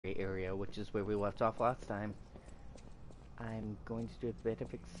area, which is where we left off last time. I'm going to do a bit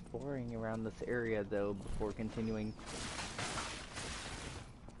of exploring around this area, though, before continuing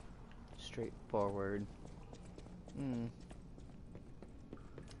straight forward.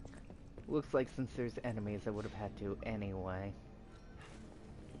 Looks like since there's enemies, I would have had to anyway.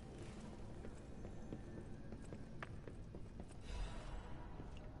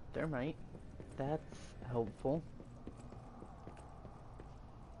 Thermite. That's helpful.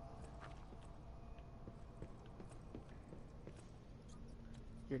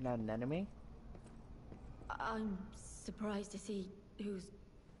 You're not an enemy? I'm surprised to see who's,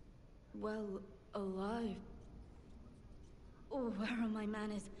 well, alive. Oh, where are my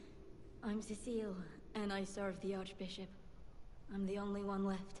manners? I'm Cecile, and I serve the Archbishop. I'm the only one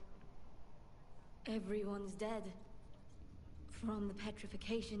left. Everyone's dead. From the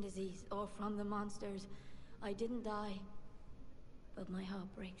petrification disease, or from the monsters. I didn't die. But my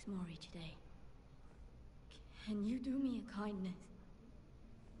heart breaks more each day. Can you do me a kindness?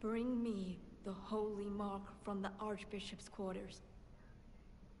 Bring me the holy mark from the Archbishop's quarters.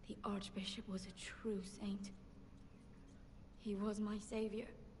 The Archbishop was a true saint. He was my savior.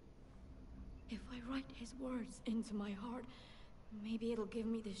 If I write his words into my heart, maybe it'll give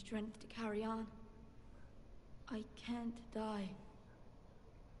me the strength to carry on. I can't die.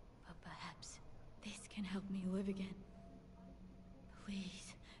 But perhaps this can help me live again.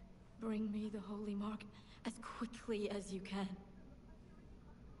 Please, bring me the holy mark as quickly as you can.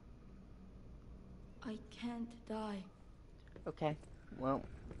 I can't die. Okay, well,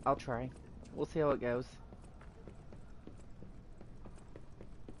 I'll try. We'll see how it goes.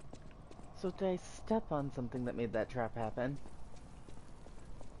 So did I step on something that made that trap happen?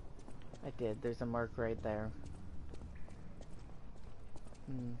 I did. There's a mark right there.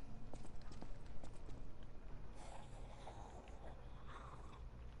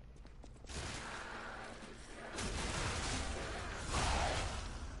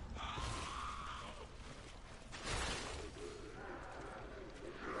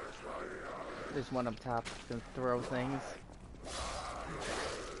 There's one up top that can throw things.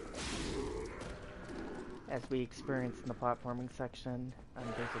 As we experienced in the platforming section,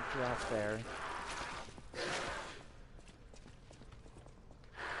 there's a drop there.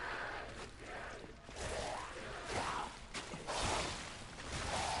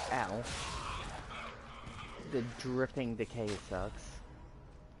 Ow. The dripping decay sucks.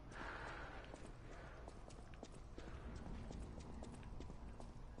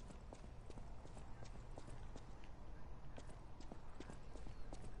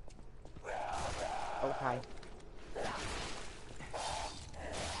 Oh, hi.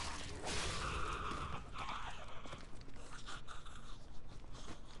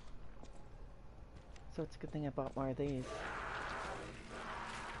 So it's a good thing I bought more of these.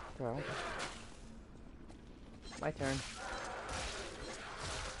 Throw. My turn.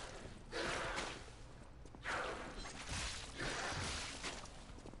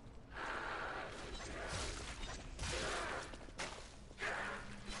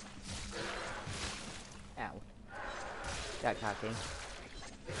 Ow. Got cocky.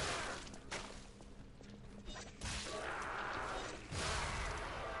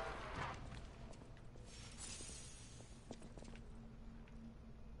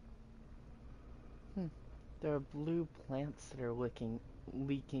 There are blue plants that are leaking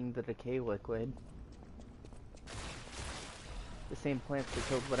the decay liquid. The same plants that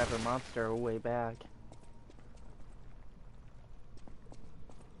killed whatever monster way back.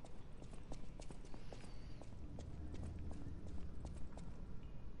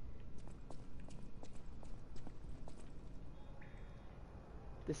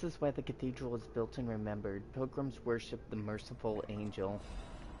 This is why the cathedral is built and remembered. Pilgrims worship the merciful angel.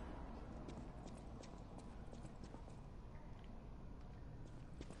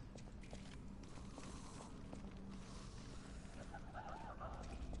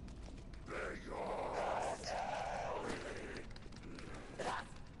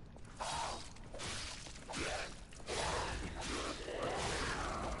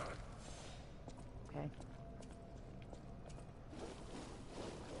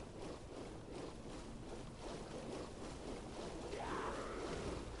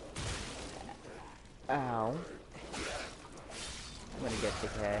 Ow. I'm gonna get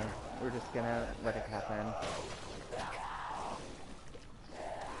decay. We're just gonna let it happen.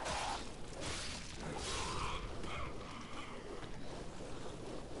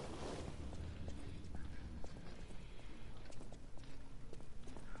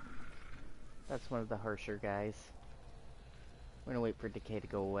 That's one of the harsher guys. We're gonna wait for decay to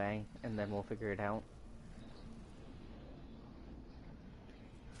go away, and then we'll figure it out.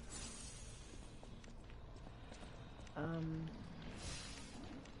 Um...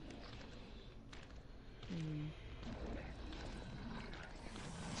 Hmm.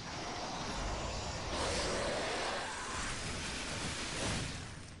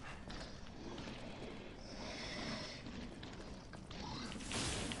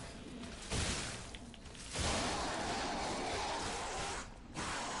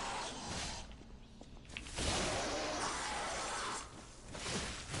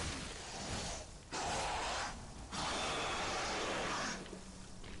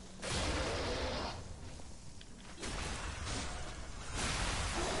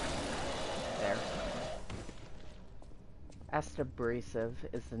 There. Acid Abrasive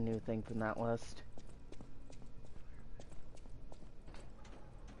is the new thing from that list.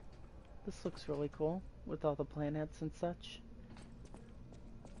 This looks really cool, with all the planets and such.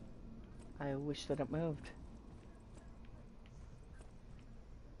 I wish that it moved.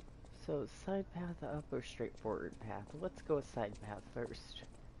 So, side path up or straightforward path? Let's go with side path first.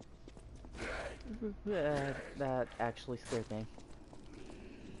 That actually scared me.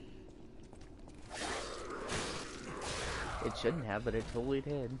 It shouldn't have, but it totally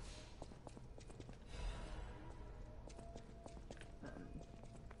did.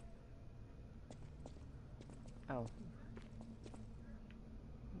 Oh.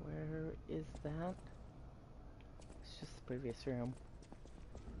 Where is that? It's just the previous room.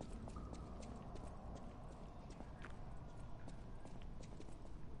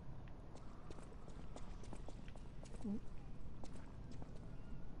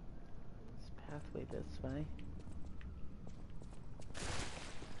 This pathway this way.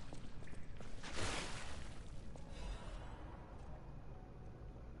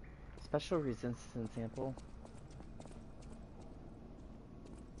 Special resistance sample.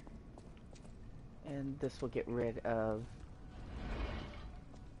 And this will get rid of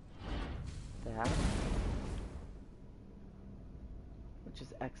that. Which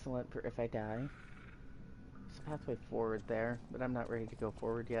is excellent for if I die. There's a pathway forward there, but I'm not ready to go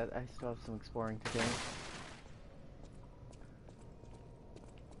forward yet. I still have some exploring to do.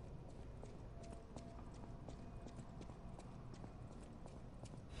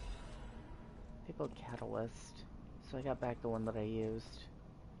 People catalyst. So I got back the one that I used.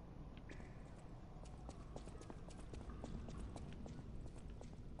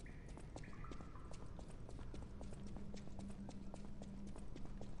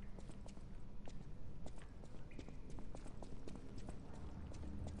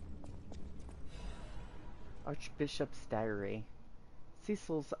 Archbishop's diary.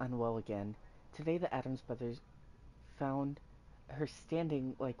 Cecil's unwell again. Today the Addams brothers found her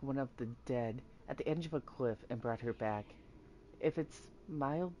standing like one of the dead at the edge of a cliff and brought her back. If it's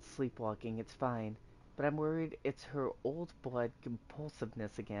mild sleepwalking, it's fine, but I'm worried it's her old blood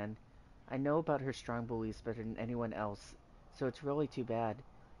compulsiveness again. I know about her strong beliefs better than anyone else, so it's really too bad.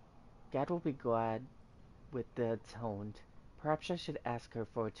 God will be glad with the atoned. Perhaps I should ask her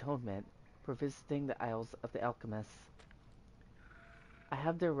for atonement for visiting the Isles of the Alchemists. I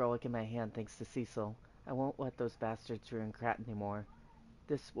have their relic in my hand thanks to Cecil. I won't let those bastards ruin Krat anymore.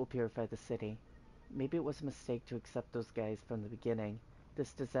 This will purify the city. Maybe it was a mistake to accept those guys from the beginning.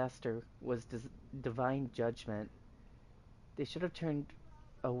 This disaster was divine judgment. They should have turned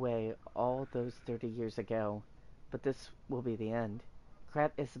away all those 30 years ago. But this will be the end.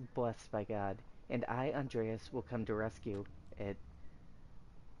 Krat is blessed by God, and I, Andreas, will come to rescue it.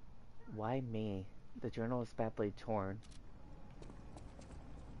 Why me? The journal is badly torn.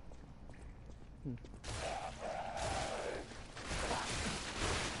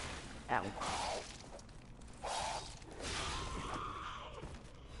 Ow.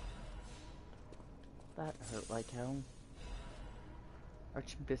 That hurt like hell.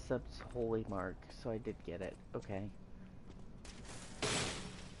 Archbishop's holy mark, so I did get it. Okay.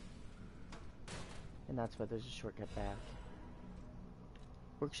 And that's why there's a shortcut back.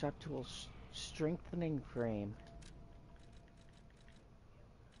 Workshop tools, strengthening frame.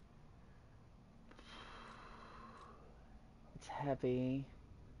 It's heavy.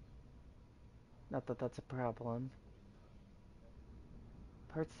 Not that that's a problem.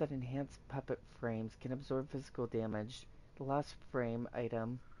 Parts that enhance puppet frames can absorb physical damage. The last frame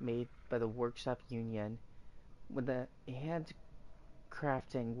item made by the Workshop Union. When the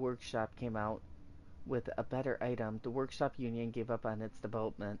handcrafting workshop came out with a better item, the Workshop Union gave up on its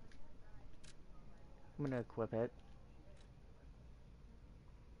development. I'm gonna equip it,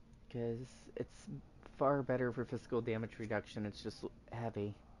 because it's far better for physical damage reduction. It's just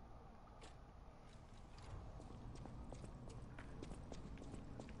heavy.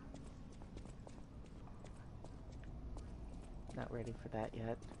 Not ready for that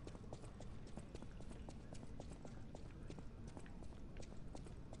yet.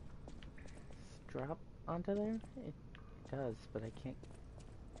 drop onto there? It does, but I can't.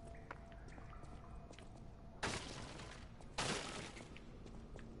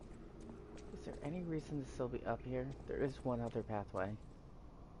 Is there any reason to still be up here? There is one other pathway.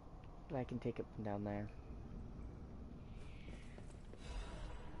 But I can take it from down there.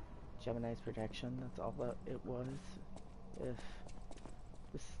 Gemini's protection, that's all that it was. If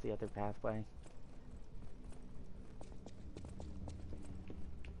this is the other pathway.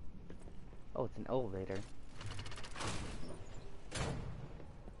 Oh, it's an elevator.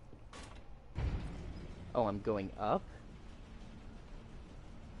 Oh, I'm going up?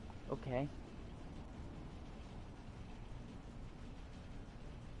 Okay.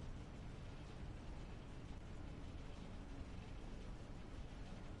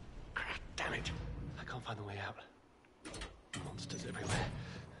 Damn it! I can't find the way out. Monsters everywhere.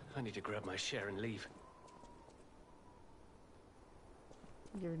 I need to grab my share and leave.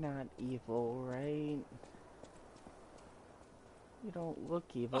 You're not evil, right? You don't look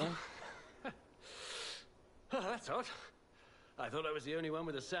evil. Oh, that's odd. I thought I was the only one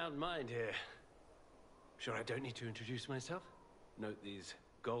with a sound mind here. Sure I don't need to introduce myself? Note these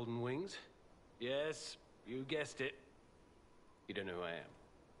golden wings? Yes, you guessed it. You don't know who I am.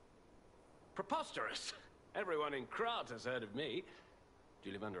 Preposterous! Everyone in Krat has heard of me. Do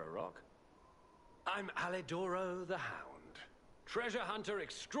you live under a rock? I'm Alidoro the Hound. Treasure hunter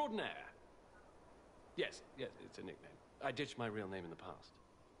extraordinaire. Yes, it's a nickname. I ditched my real name in the past.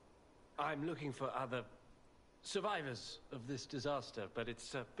 I'm looking for other survivors of this disaster, but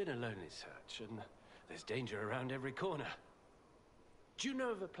it's been a lonely search, and there's danger around every corner. Do you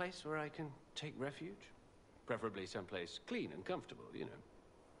know of a place where I can take refuge? Preferably someplace clean and comfortable, you know,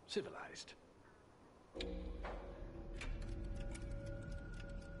 civilized.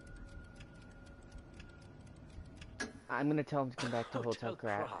 I'm gonna tell him to come back to Hotel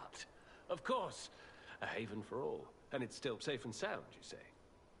Krat. Krat. Of course. A haven for all. And it's still safe and sound, you say?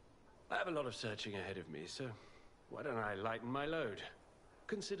 I have a lot of searching ahead of me, so why don't I lighten my load?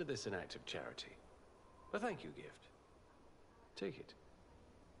 Consider this an act of charity. A thank you gift. Take it.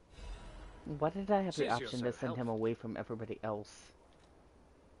 Why did I have the Since you're option so to send him helpful. away from everybody else?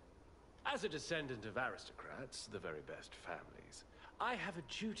 As a descendant of aristocrats, the very best families, I have a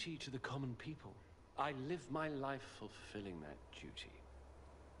duty to the common people. I live my life fulfilling that duty.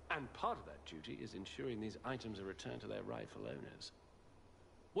 And part of that duty is ensuring these items are returned to their rightful owners.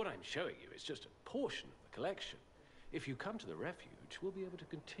 What I'm showing you is just a portion of the collection. If you come to the refuge, we'll be able to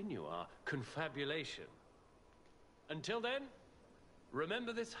continue our confabulation. Until then,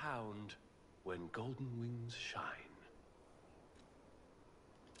 remember this hound when golden wings shine.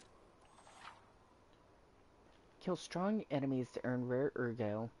 Kill strong enemies to earn rare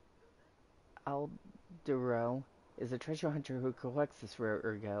ergo. Aldero is a treasure hunter who collects this rare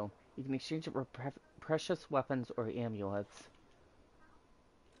ergo. You can exchange it for precious weapons or amulets.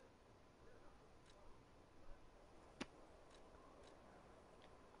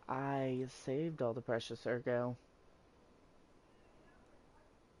 I saved all the precious ergo.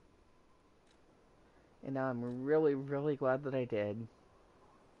 And now I'm really, really glad that I did.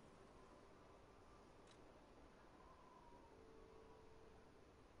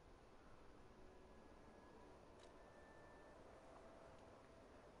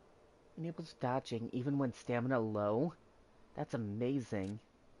 Enables dodging even when stamina low? That's amazing.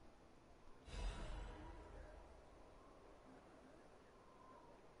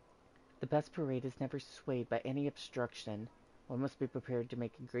 The best parade is never swayed by any obstruction. One must be prepared to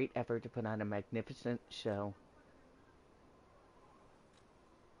make a great effort to put on a magnificent show.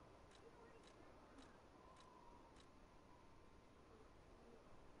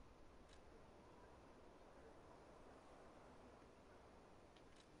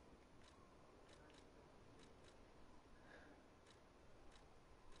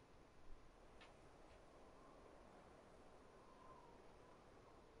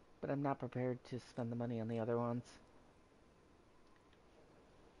 But I'm not prepared to spend the money on the other ones.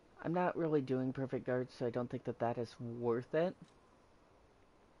 I'm not really doing perfect guards, so I don't think that that is worth it.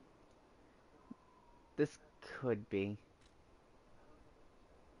 This could be.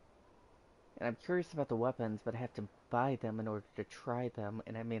 And I'm curious about the weapons, but I have to buy them in order to try them,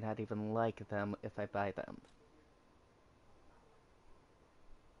 and I may not even like them if I buy them.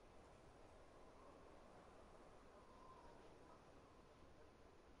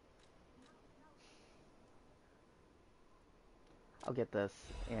 I'll get this,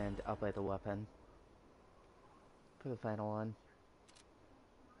 and I'll buy the weapon for the final one.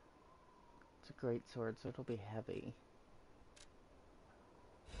 It's a great sword, so it'll be heavy.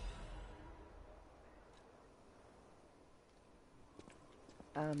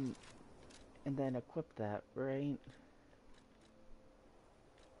 And then equip that, right?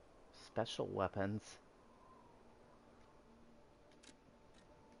 Special weapons.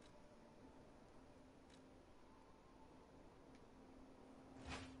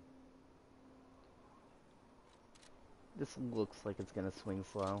 This looks like it's gonna swing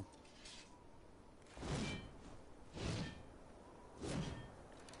slow.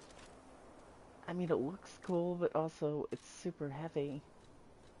 I mean, it looks cool, but also it's super heavy.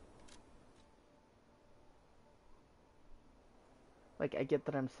 Like, I get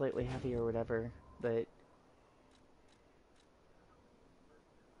that I'm slightly heavy or whatever, but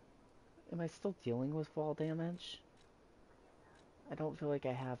am I still dealing with fall damage? I don't feel like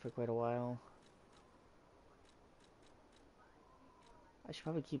I have for quite a while. I should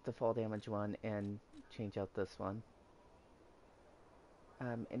probably keep the fall damage one and change out this one.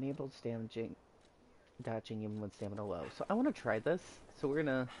 Enabled dodging even with stamina low. So I want to try this. So we're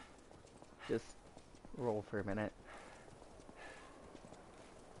gonna just roll for a minute.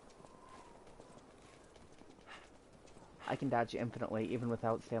 I can dodge infinitely even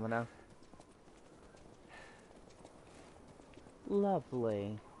without stamina.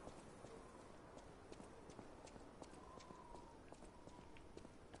 Lovely.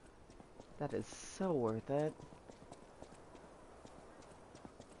 That is so worth it.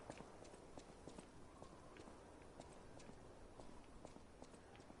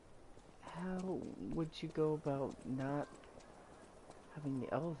 How would you go about not having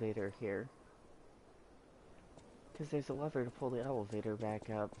the elevator here? Because there's a lever to pull the elevator back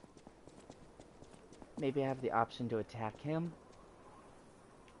up. Maybe I have the option to attack him?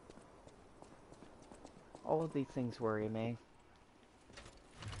 All of these things worry me.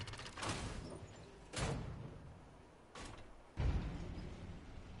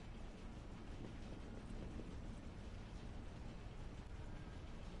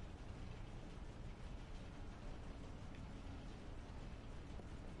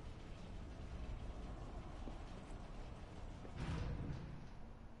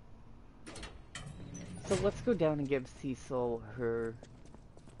 So let's go down and give Cecil her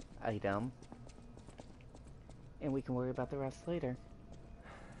item. And we can worry about the rest later.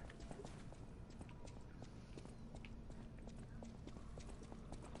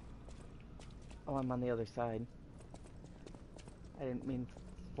 Oh, I'm on the other side. I didn't mean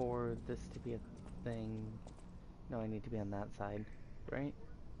for this to be a thing. No, I need to be on that side, right?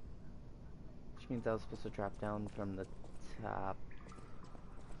 Which means I was supposed to drop down from the top.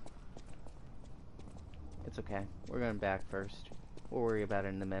 It's okay. We're going back first. We'll worry about it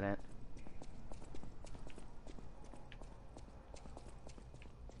in a minute.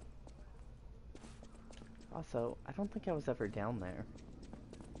 Also, I don't think I was ever down there.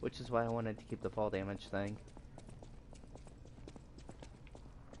 Which is why I wanted to keep the fall damage thing.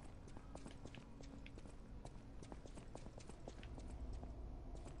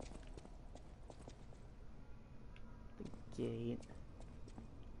 The gate.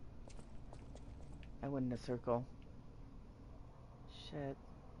 I went in a circle. Shit.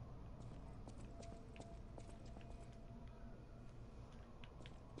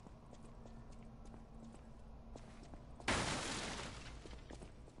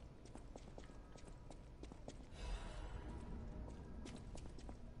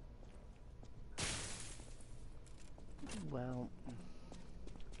 Well...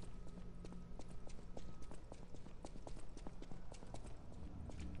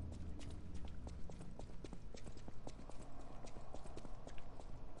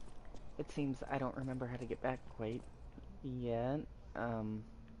 It seems I don't remember how to get back quite yet.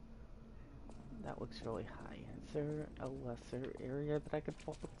 That looks really high. Is there a lesser area that I could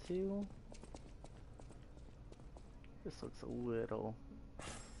fall to? This looks a little...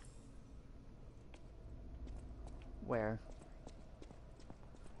 Where?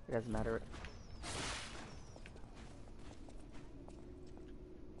 It doesn't matter.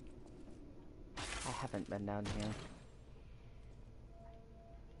 I haven't been down here.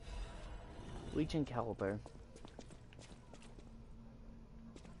 Legion Caliber.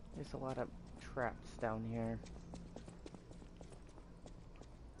 There's a lot of traps down here.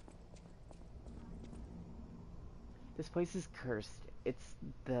 This place is cursed. It's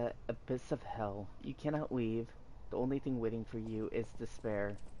the abyss of hell. You cannot leave. The only thing waiting for you is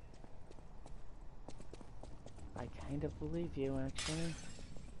despair. I kind of believe you, actually.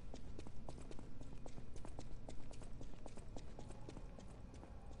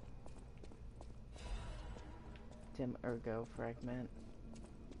 Dim Ergo Fragment.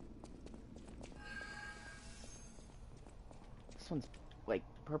 This one's like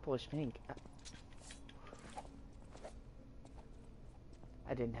purplish pink.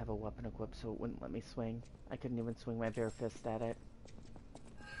 I didn't have a weapon equipped, so it wouldn't let me swing. I couldn't even swing my bare fist at it.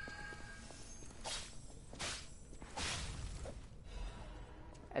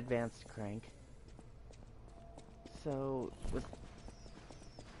 Advanced crank. So,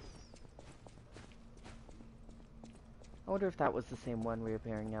 I wonder if that was the same one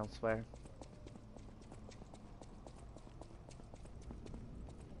reappearing elsewhere.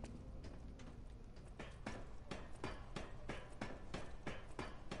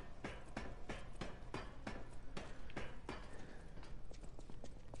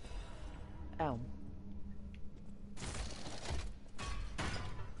 Ow.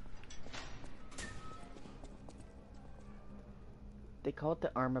 They call it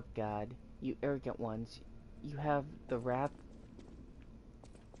the arm of God. You arrogant ones, you have the wrath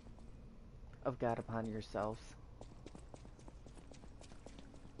of God upon yourselves.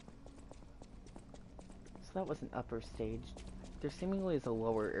 So that was an upper stage. There seemingly is a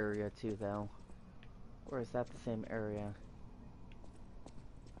lower area too, though. Or is that the same area?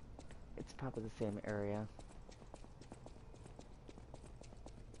 It's probably the same area.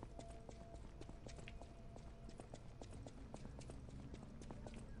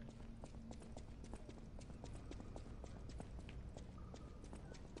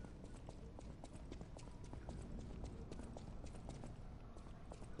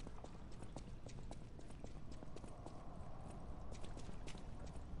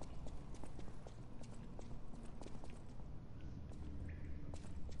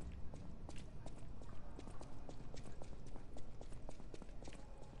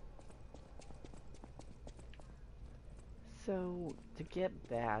 So, to get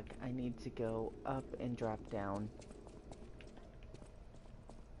back, I need to go up and drop down.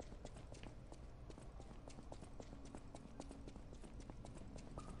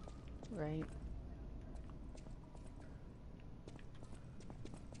 Right?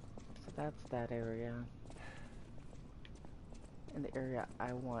 So that's that area. And the area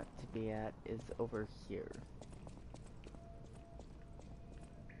I want to be at is over here.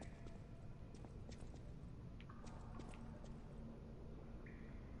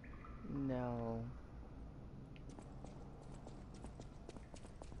 No.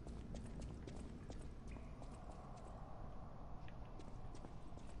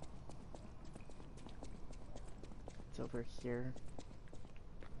 It's over here.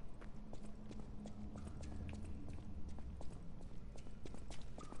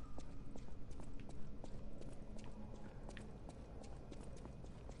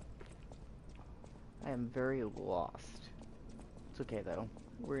 I am very lost. It's okay though.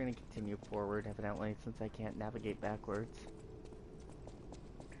 We're gonna continue forward, evidently, since I can't navigate backwards.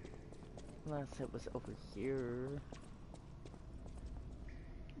 Unless it was over here.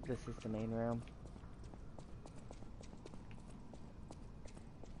 This is the main room.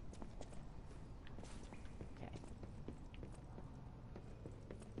 Okay.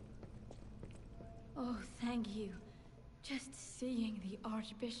 Oh, thank you. Just seeing the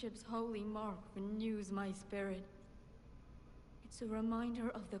Archbishop's holy mark renews my spirit. It's a reminder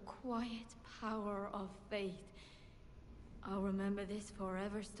of the quiet power of faith. I'll remember this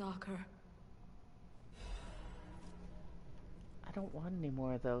forever, Stalker. I don't want any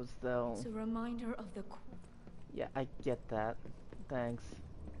more of those, though. It's a reminder of the... Yeah, I get that. Thanks.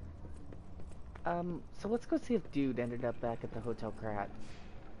 So let's go see if Dude ended up back at the Hotel Krat.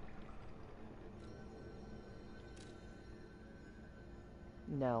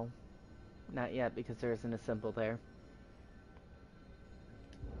 No. Not yet, because there isn't a symbol there.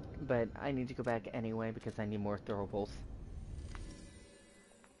 But I need to go back anyway, because I need more throwables.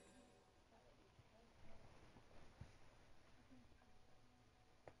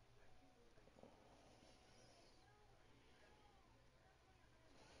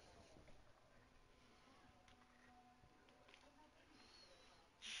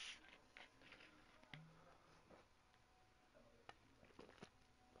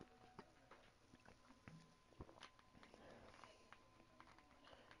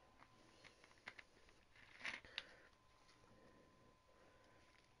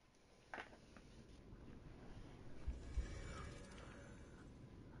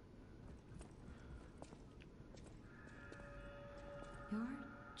 You're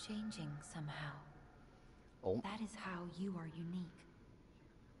changing somehow. Oh. That is how you are unique.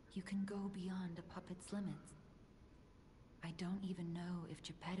 You can go beyond a puppet's limits. I don't even know if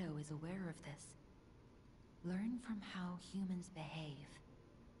Geppetto is aware of this. Learn from how humans behave,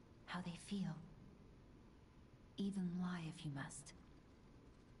 how they feel. Even lie if you must.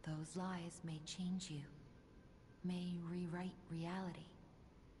 Those lies may change you, may rewrite reality.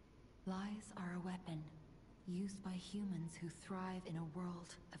 Lies are a weapon, used by humans who thrive in a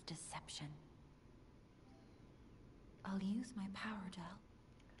world of deception. I'll use my power to help.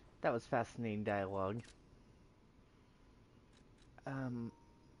 That was fascinating dialogue. Um,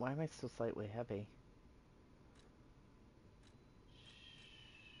 why am I still slightly heavy?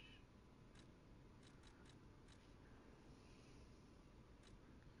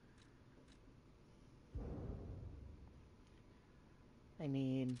 I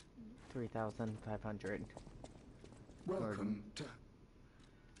need 3,500. Welcome to...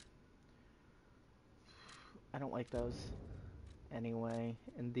 I don't like those. Anyway,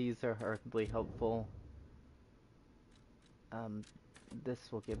 and these are hardly helpful. Um,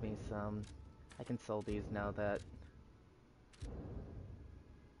 this will give me some... I can sell these now that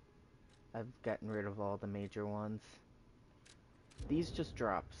I've gotten rid of all the major ones. These just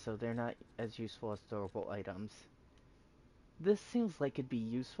drop, so they're not as useful as throwable items. This seems like it'd be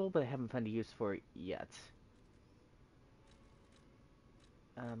useful, but I haven't found a use for it yet.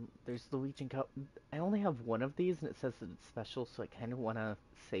 There's Luigi and I only have one of these, and it says that it's special, so I kind of want to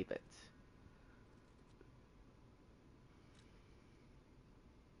save it.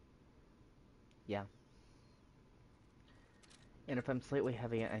 Yeah. And if I'm slightly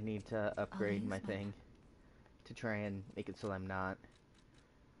heavy, I need to upgrade my thing to try and make it so I'm not.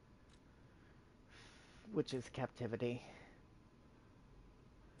 Which is captivity.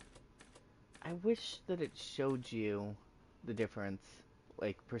 I wish that it showed you the difference,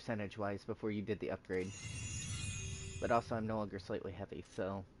 like percentage-wise, before you did the upgrade. But also, I'm no longer slightly heavy,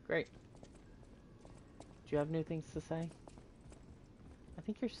 so great. Do you have new things to say? I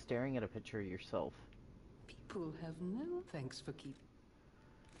think you're staring at a picture of yourself. People have no thanks for keeping.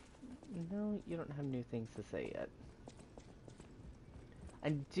 No, you don't have new things to say yet. I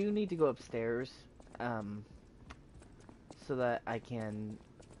do need to go upstairs, so that I can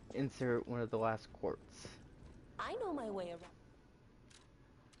insert one of the last quartz. I know my way around.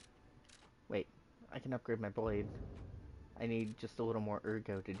 Wait, I can upgrade my blade. I need just a little more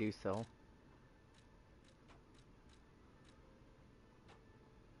ergo to do so.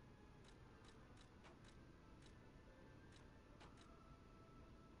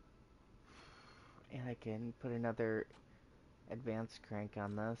 And I can put another advanced crank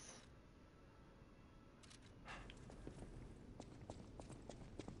on this.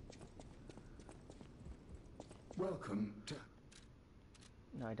 Welcome to...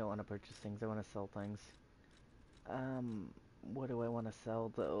 No, I don't want to purchase things. I want to sell things. What do I want to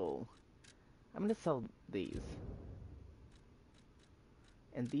sell, though? I'm going to sell these.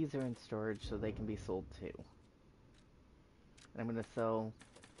 And these are in storage, so they can be sold, too. And I'm going to sell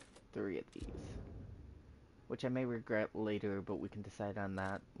 3 of these. Which I may regret later, but we can decide on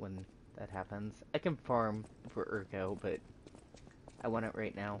that when that happens. I can farm for ergo, but I want it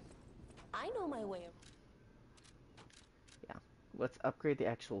right now. I know my way around. Yeah. Let's upgrade the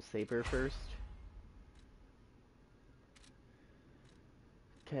actual saber first.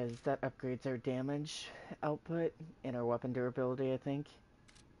 Because that upgrades our damage output and our weapon durability, I think.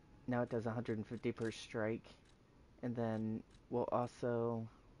 Now it does 150 per strike. And then we'll also...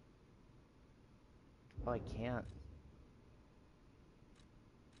 Oh, I can't.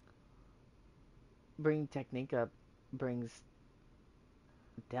 Bringing technique up brings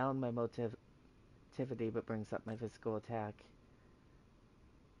down my motivity, but brings up my physical attack.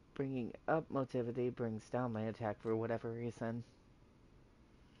 Bringing up motivity brings down my attack for whatever reason.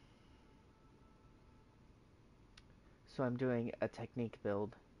 So I'm doing a technique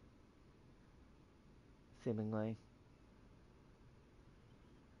build. Seemingly.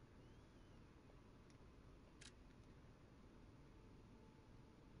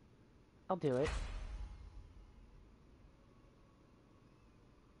 I'll do it.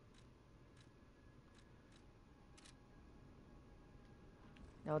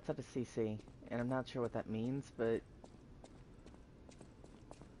 Now it's at a CC, and I'm not sure what that means, but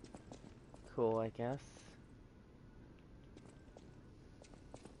cool, I guess.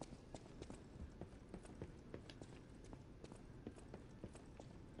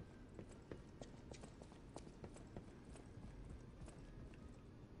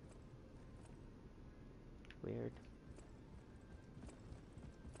 Weird.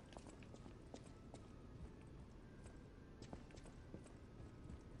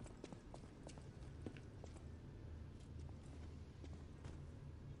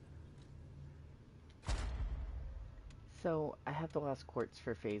 So, I have the last quartz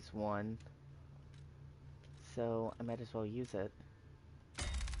for phase 1, so I might as well use it.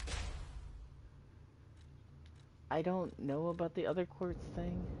 I don't know about the other quartz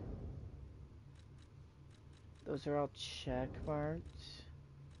thing. Those are all check marked.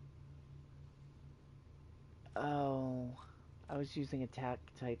 Oh, I was using attack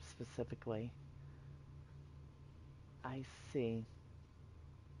type specifically. I see.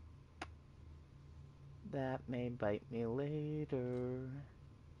 That may bite me later.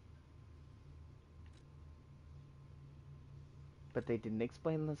 But they didn't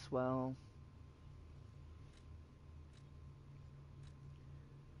explain this well.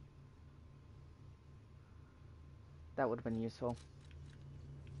 That would have been useful.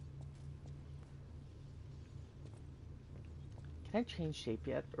 Can I change shape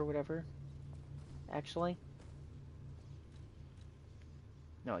yet, or whatever? Actually?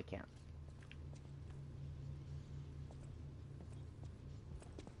 No, I can't.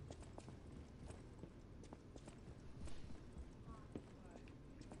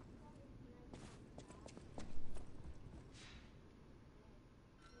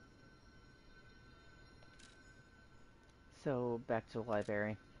 So, back to the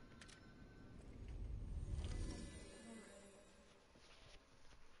library.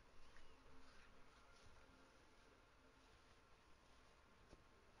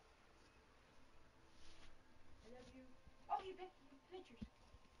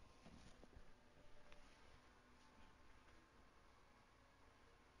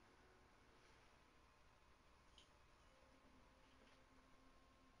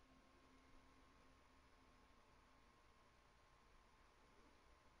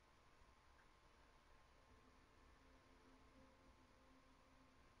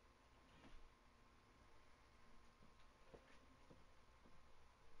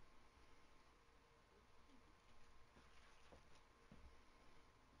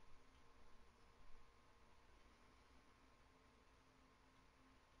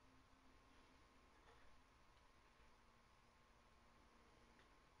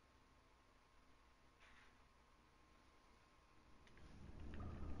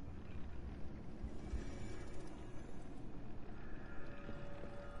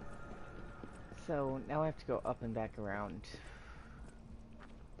 So, now I have to go up and back around.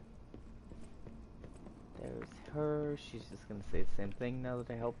 There's her. She's just gonna say the same thing now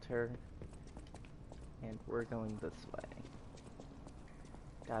that I helped her. And we're going this way.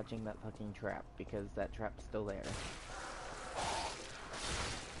 Dodging that fucking trap, because that trap's still there.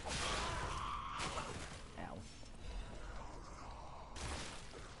 Ow.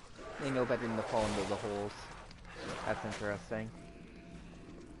 They know better than to fall into the holes. That's interesting.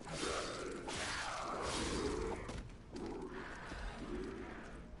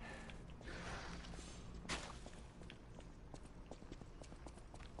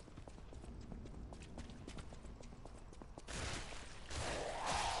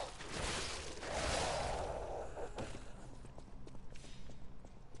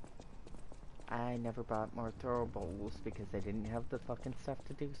 I never bought more throwables because I didn't have the fucking stuff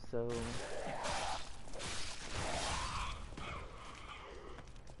to do so.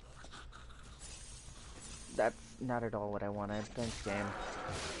 That's not at all what I wanted. Thanks, game.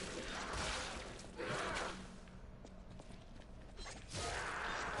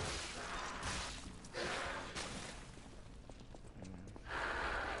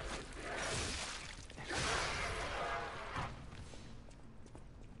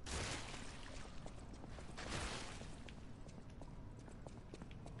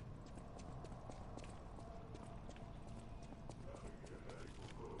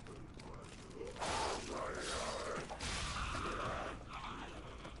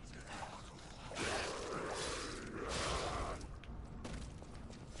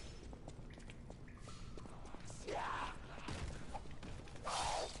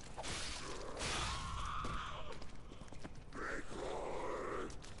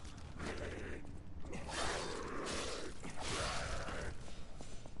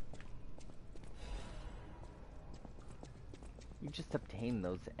 You just obtain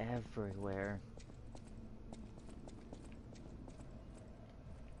those everywhere.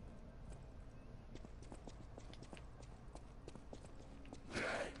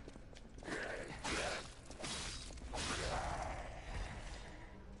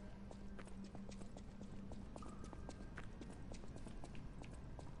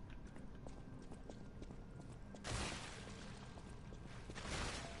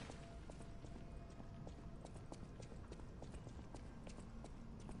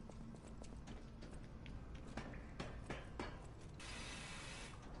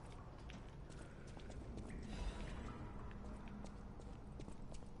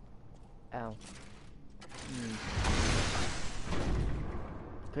 Ow.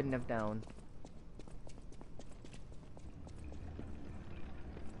 Couldn't have known.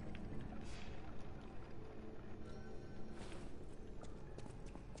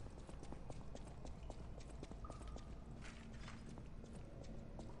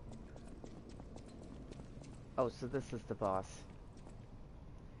 Oh, so this is the boss.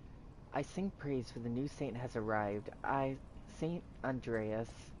 I sing praise for the new saint has arrived. Saint Andreas,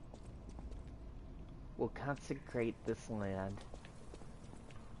 will consecrate this land.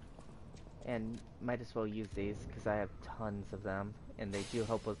 And might as well use these, because I have tons of them, and they do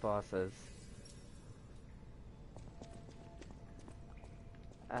help with bosses.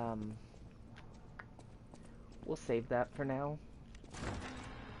 We'll save that for now.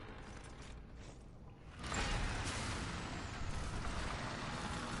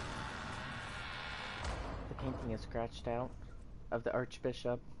 The painting is scratched out of the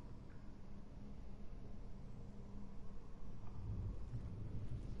Archbishop.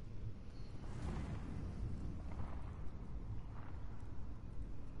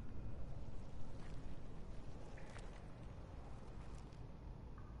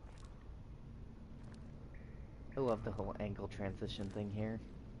 I love the whole angle transition thing here.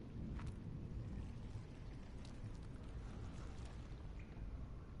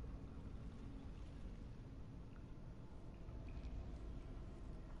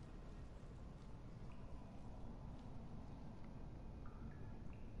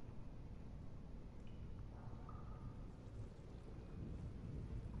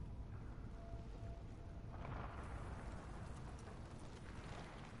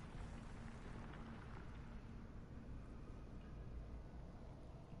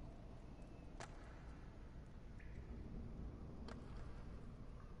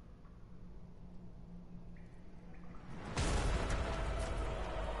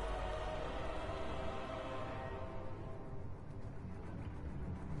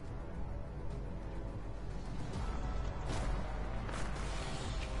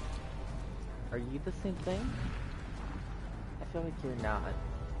 Are you the same thing? I feel like you're not.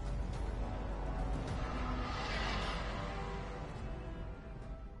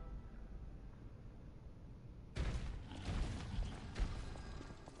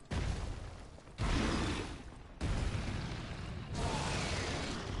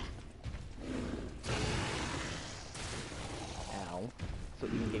 Ow. So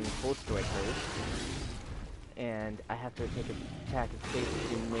even getting close to it hurts. And I have to take an attack of space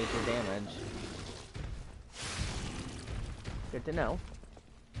to do major damage. Good to know.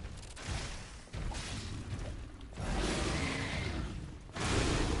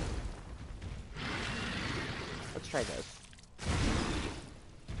 Let's try this.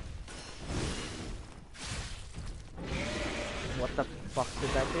 What the fuck did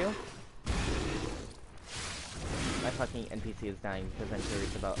that do? My fucking NPC is dying because I'm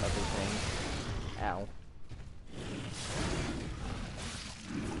curious about other things. Ow.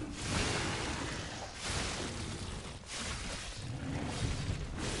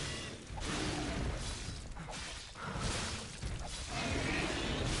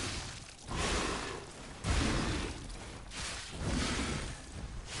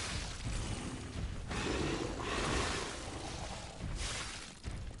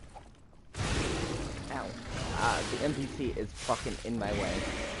 The NPC is fucking in my way.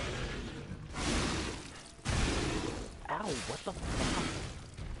 Ow, what the fuck?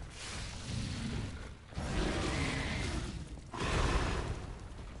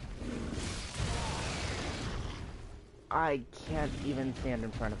 I can't even stand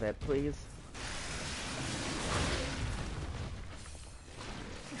in front of it, please.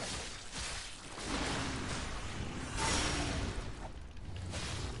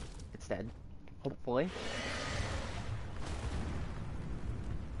 It's dead. Hopefully.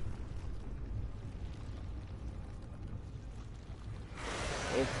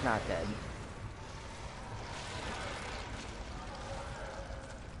 It's not dead.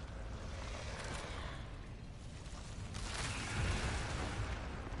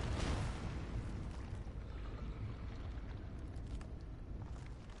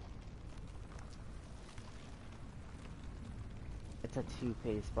 It's a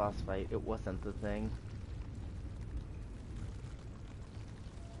two-phase boss fight. It wasn't the thing.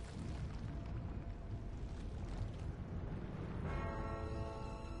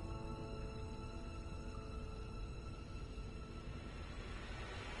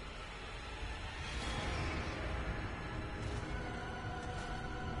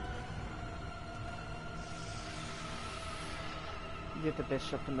 You're the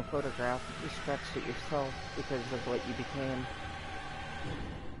bishop in the photograph. You scratched it yourself because of what you became.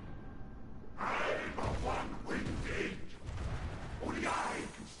 I'm the one with it. Only I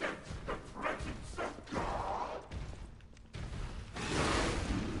can sense the presence of God.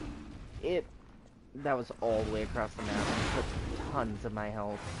 That was all the way across the map and took tons of my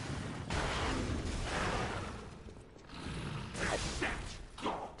health.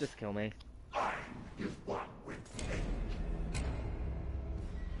 Just kill me. I is one with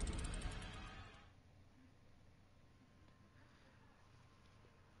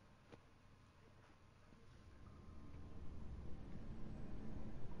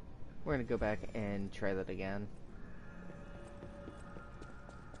We're gonna go back and try that again.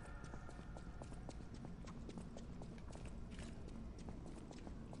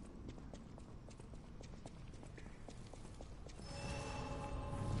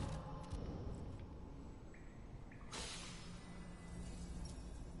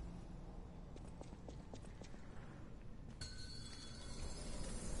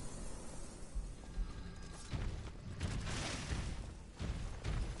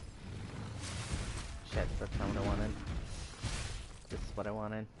 Shit, that's not what I wanted. This is what I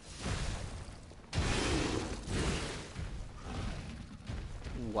wanted.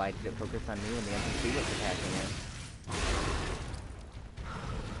 Why did it focus on me when the NPC was attacking it?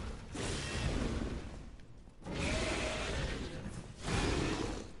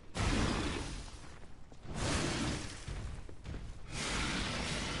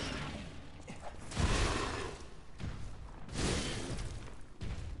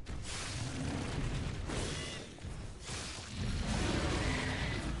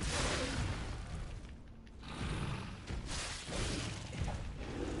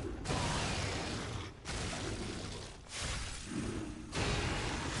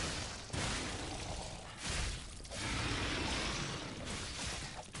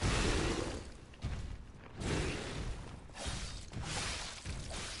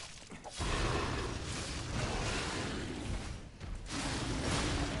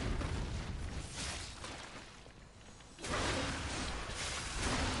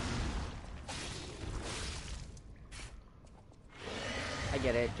 I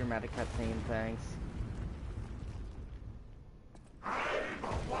get it, dramatic cutscene, thanks. I'm a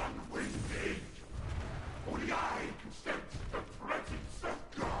one-winged angel. Only I can sense the presence of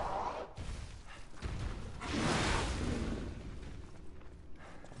God.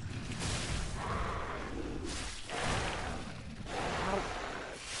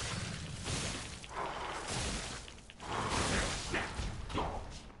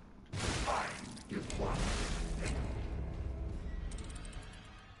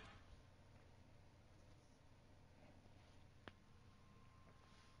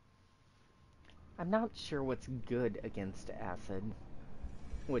 I'm not sure what's good against acid.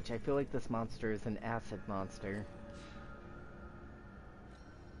 Which, I feel like this monster is an acid monster.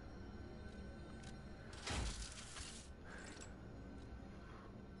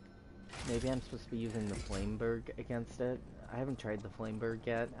 Maybe I'm supposed to be using the Flameberg against it. I haven't tried the Flameberg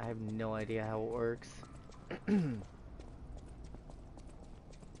yet. I have no idea how it works.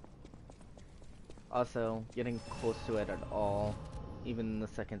 Also, getting close to it at all, even in the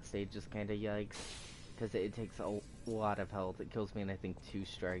second stage, is kinda yikes. Because it takes a lot of health. It kills me in, I think, 2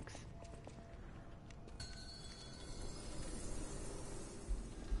 strikes.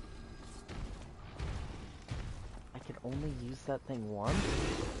 I can only use that thing once?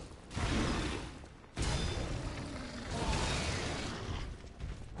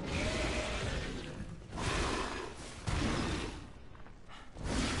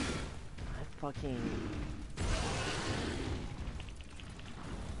 I fucking...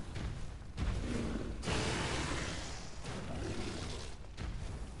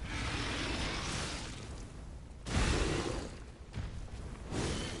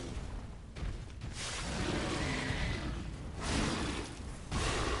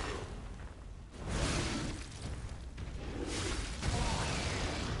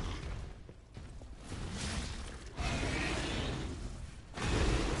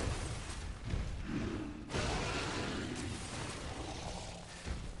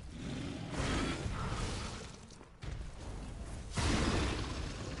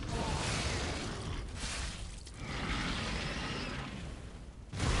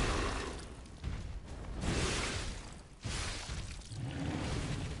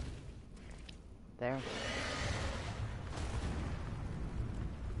 There.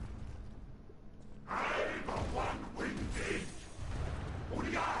 I'm a one-winged angel.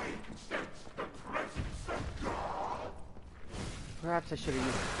 Only I can sense the presence of God. Perhaps I should have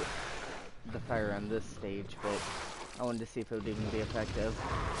used the fire on this stage, but I wanted to see if it would even be effective.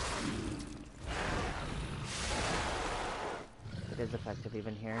 It is effective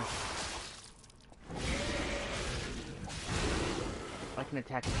even here. I can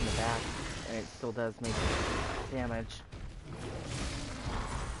attack it from the back, and it still does make damage.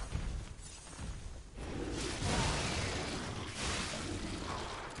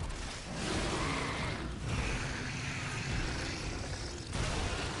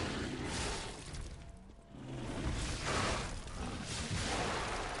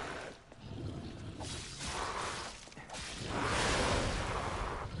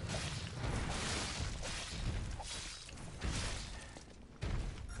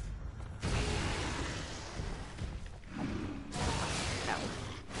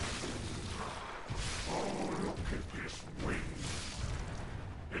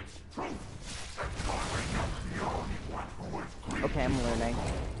 Okay, I'm learning.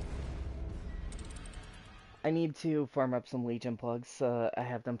 I need to farm up some Legion plugs. I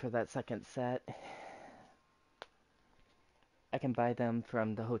have them for that second set. I can buy them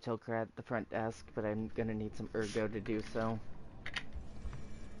from the hotel crew at the front desk, but I'm gonna need some Ergo to do so.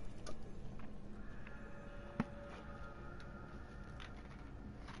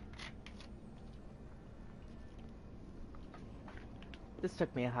 This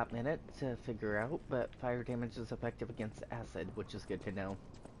took me a hot minute to figure out, but fire damage is effective against acid, which is good to know.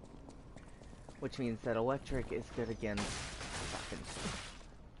 Which means that electric is good against weapons.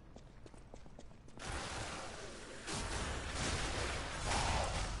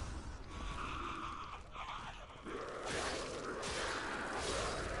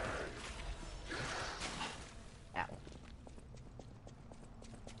 Ow.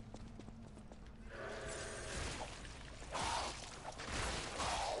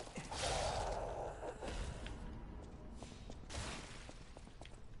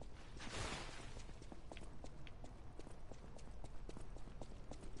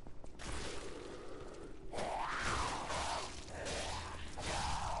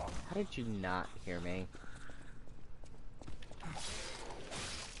 How did you not hear me?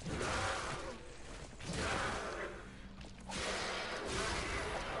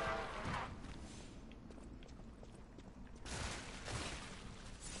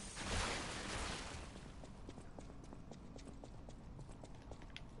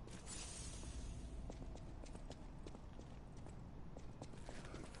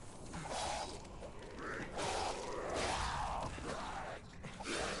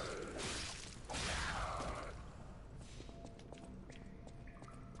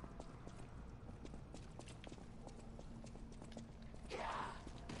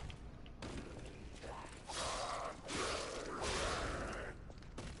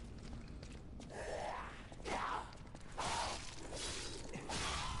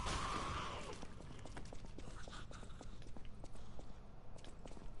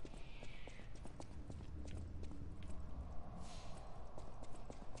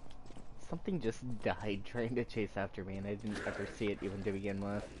 Something just died trying to chase after me, and I didn't ever see it even to begin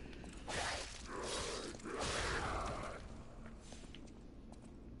with.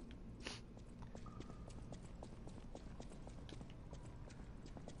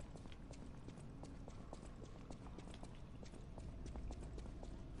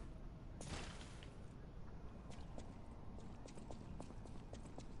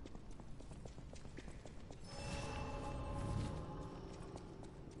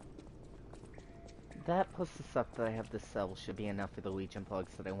 That plus the stuff that I have to sell should be enough for the Legion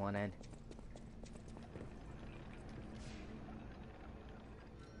plugs that I wanted.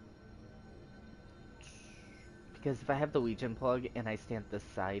 Because if I have the Legion plug and I stand at the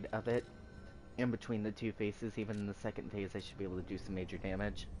side of it, in between the two faces, even in the second phase, I should be able to do some major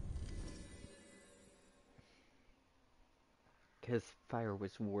damage. Because fire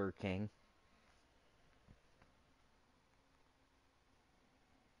was working.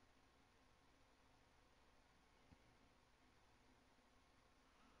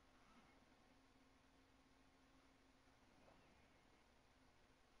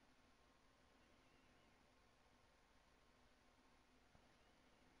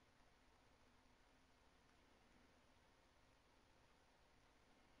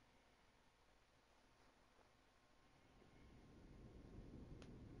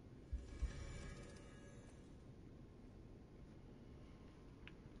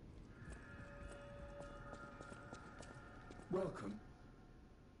 Welcome.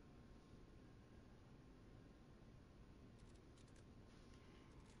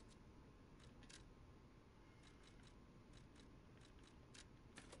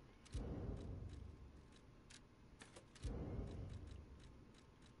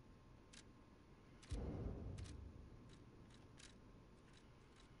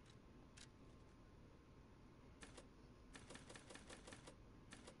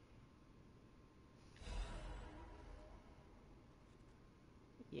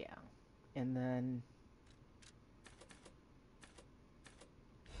 Yeah. And then...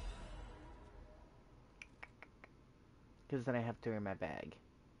 because then I have to in my bag.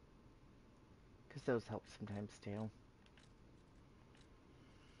 Because those help sometimes too.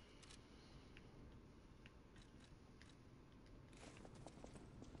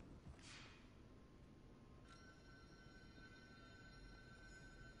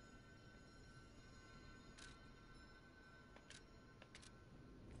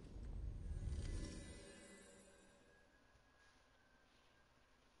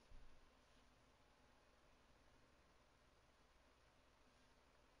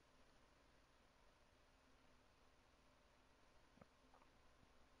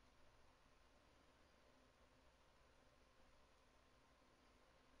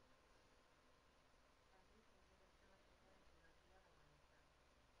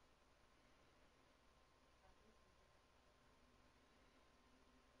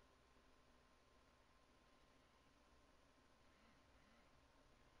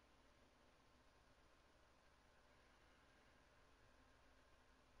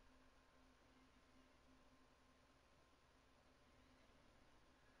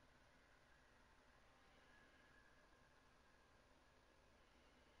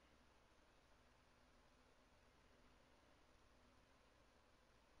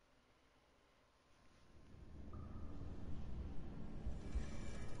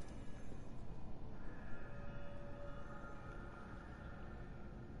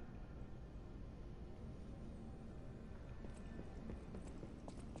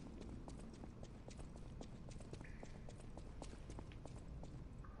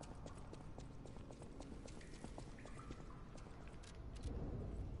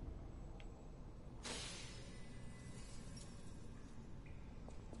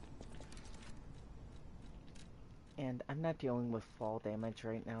 And I'm not dealing with fall damage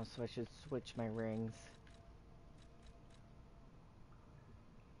right now, so I should switch my rings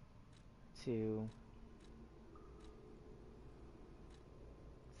to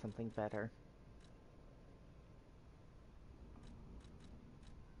something better.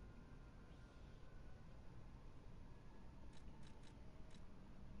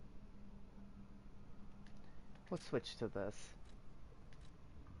 Let's switch to this.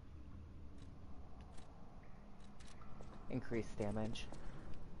 Increase damage.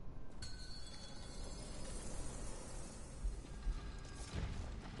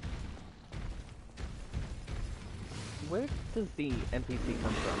 Where does the NPC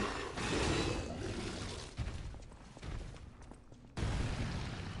come from?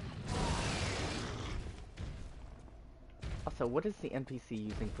 Also, what is the NPC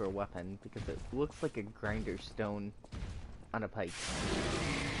using for a weapon? Because it looks like a grinder stone on a pike.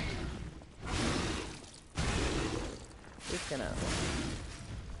 Just gonna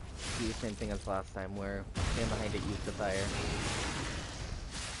do the same thing as last time, where stand behind it, use the fire.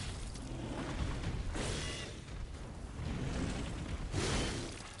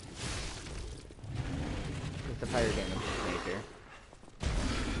 Because the fire damage is major.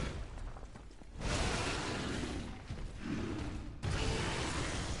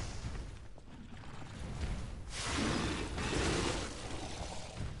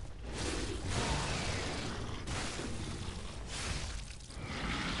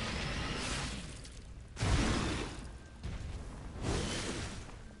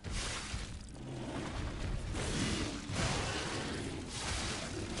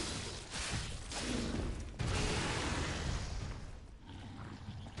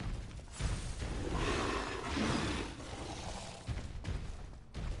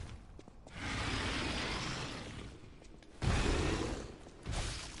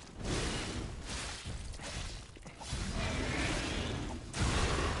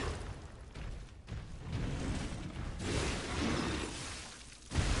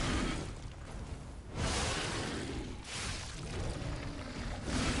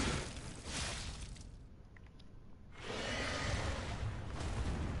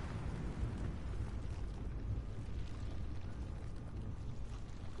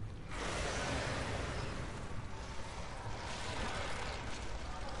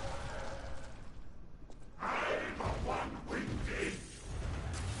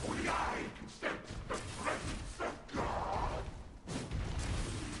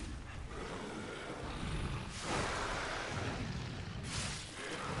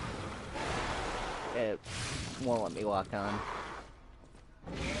 It won't let me lock on.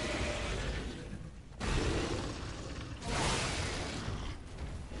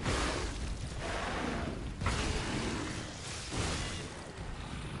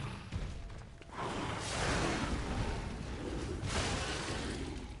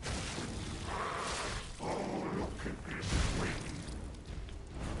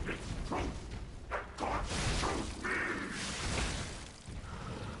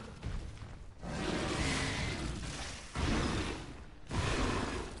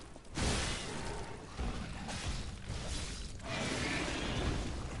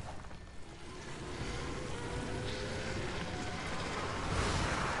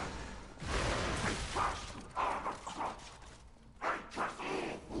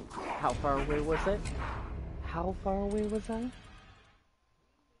 How far away was it? How far away was I?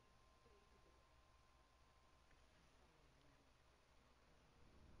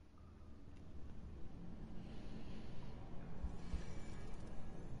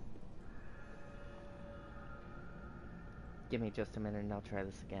 Give me just a minute and I'll try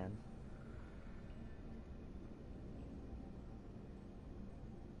this again.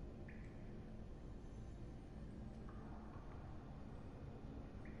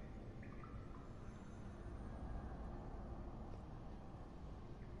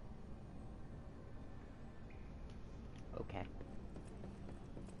 Okay.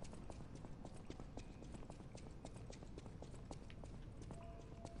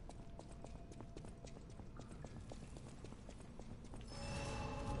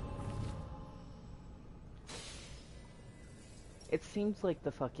 It seems like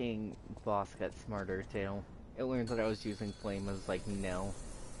the fucking boss got smarter too. It learned that I was using flame and was like, no.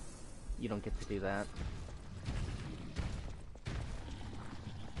 You don't get to do that.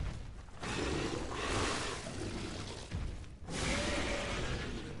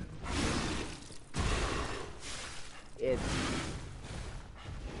 It's...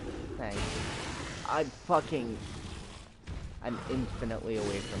 Thanks. I'm infinitely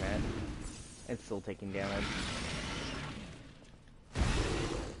away from it. It's still taking damage.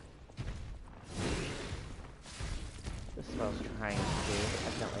 trying to do,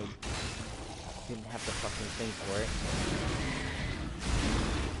 until I didn't have the fucking thing for it.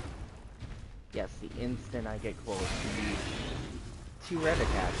 Yes, the instant I get close, you use 2 red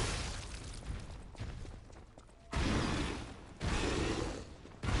attacks.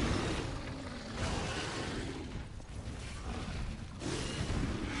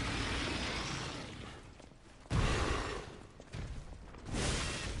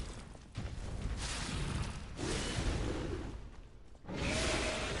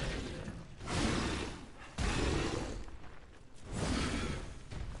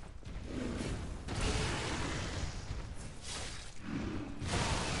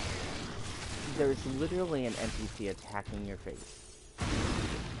 There's literally an NPC attacking your face.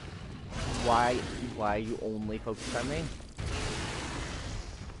 Why you only focus on me?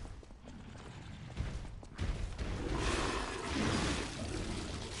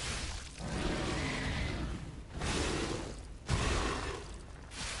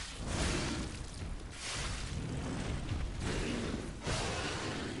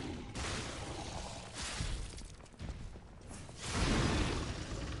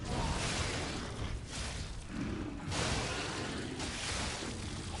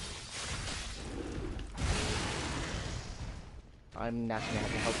 I'm not gonna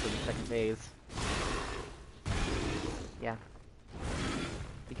have to help for the second phase. Yeah.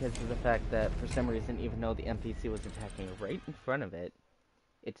 Because of the fact that, for some reason, even though the NPC was attacking right in front of it,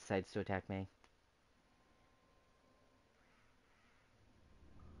 it decides to attack me.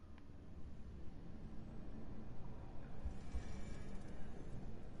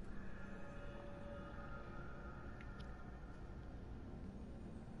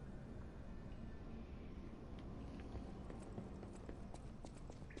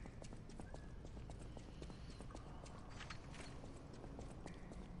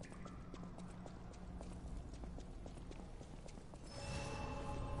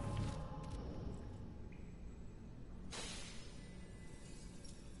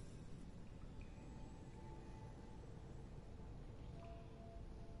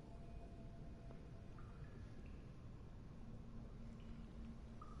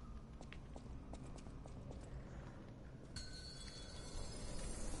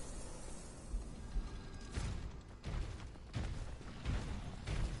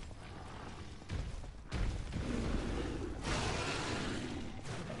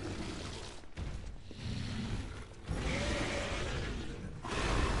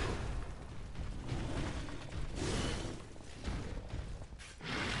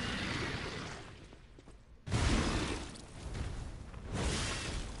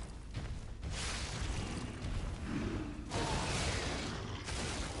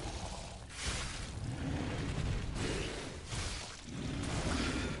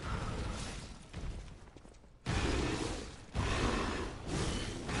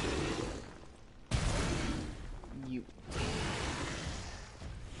 You...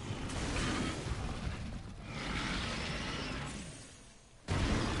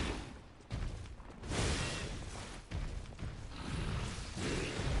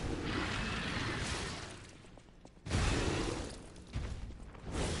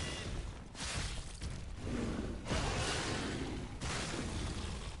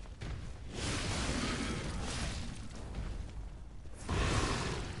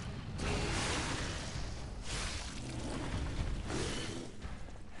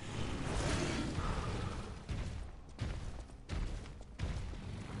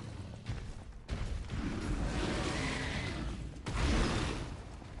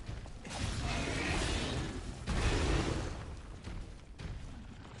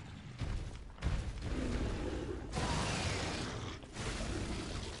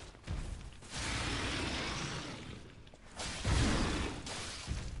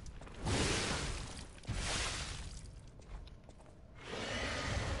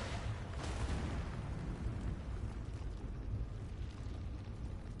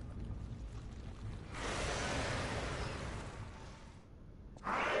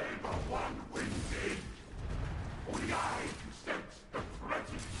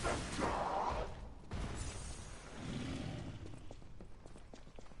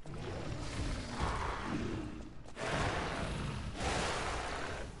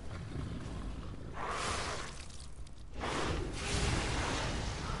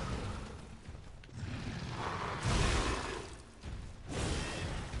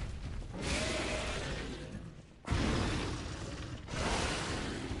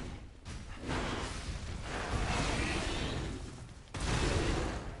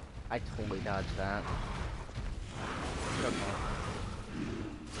 I totally dodged that. Okay.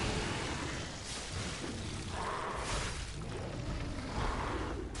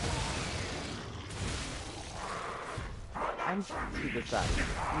 I'm to the side.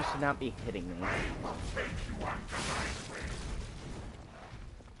 You should not be hitting me.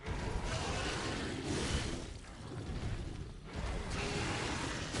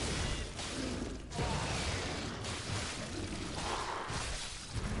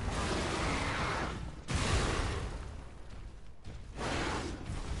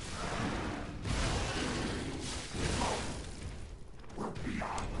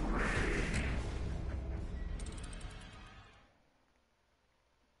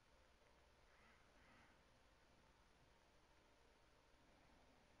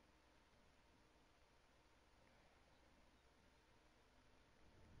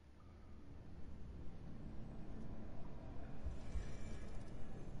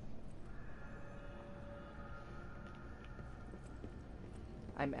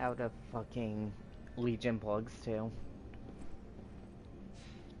 I'm out of fucking Legion plugs too.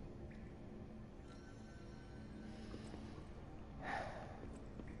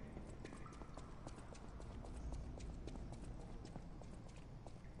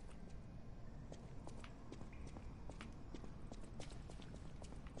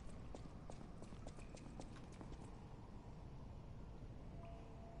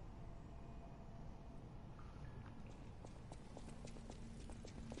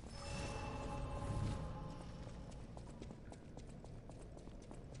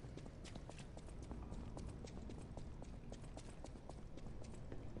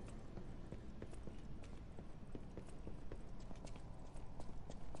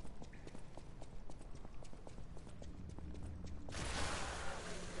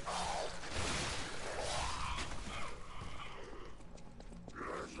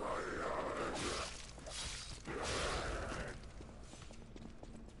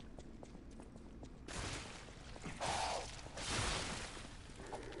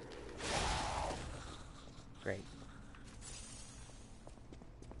 Great.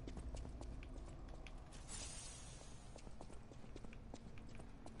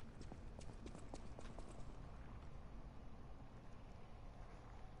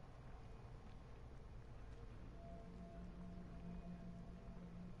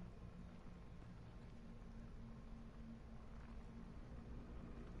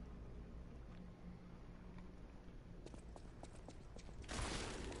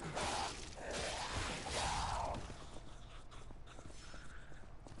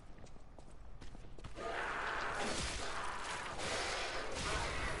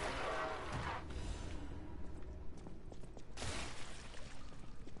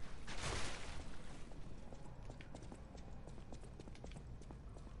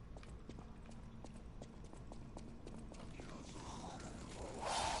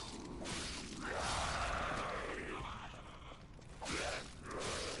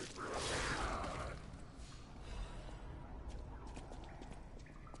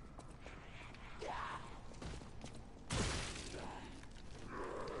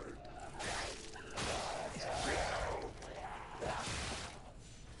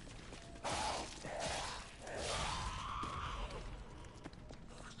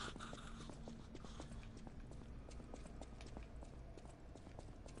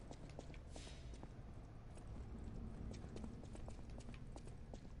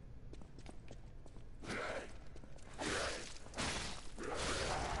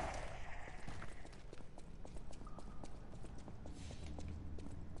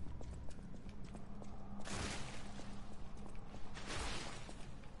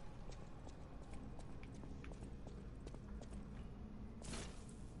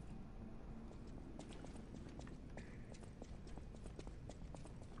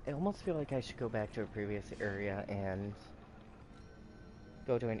 I almost feel like I should go back to a previous area and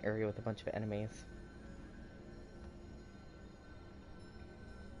go to an area with a bunch of enemies.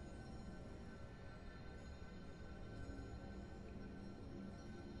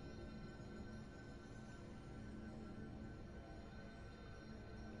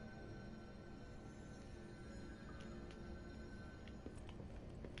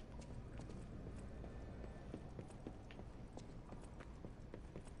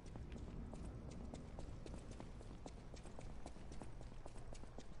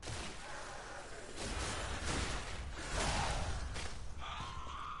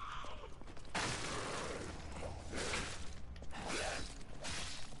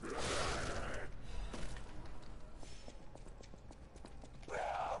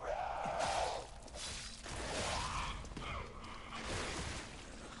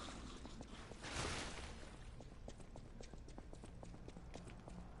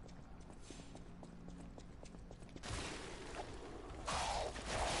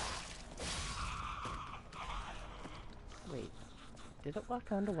 Did it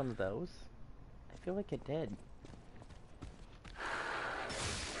lock onto one of those? I feel like it did.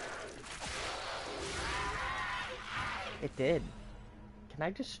 It did. Can I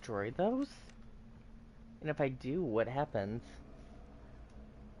destroy those? And if I do, what happens?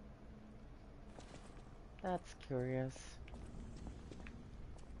 That's curious.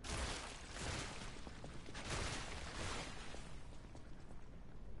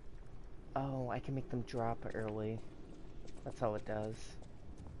 Oh, I can make them drop early. That's how it does.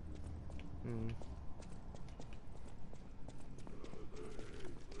 Hmm.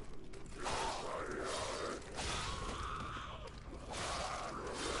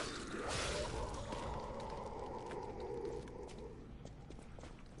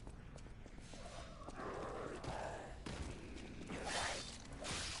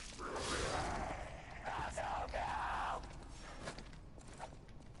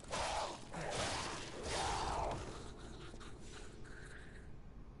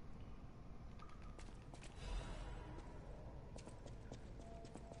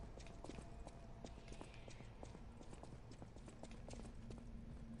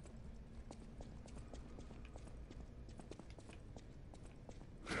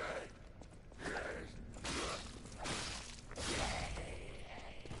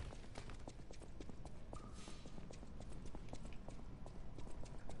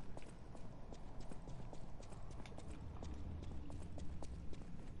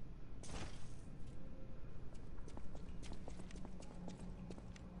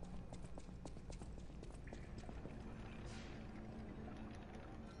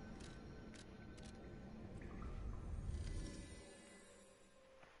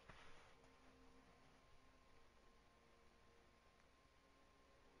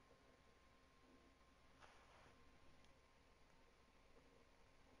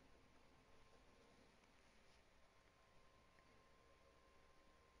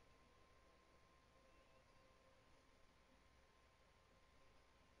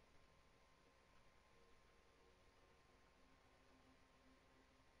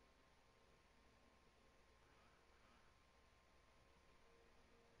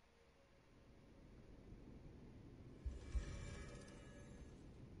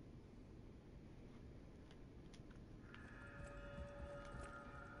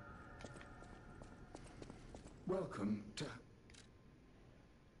 Welcome to...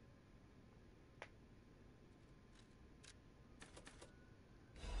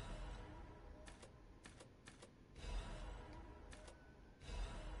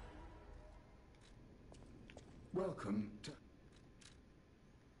 Welcome to...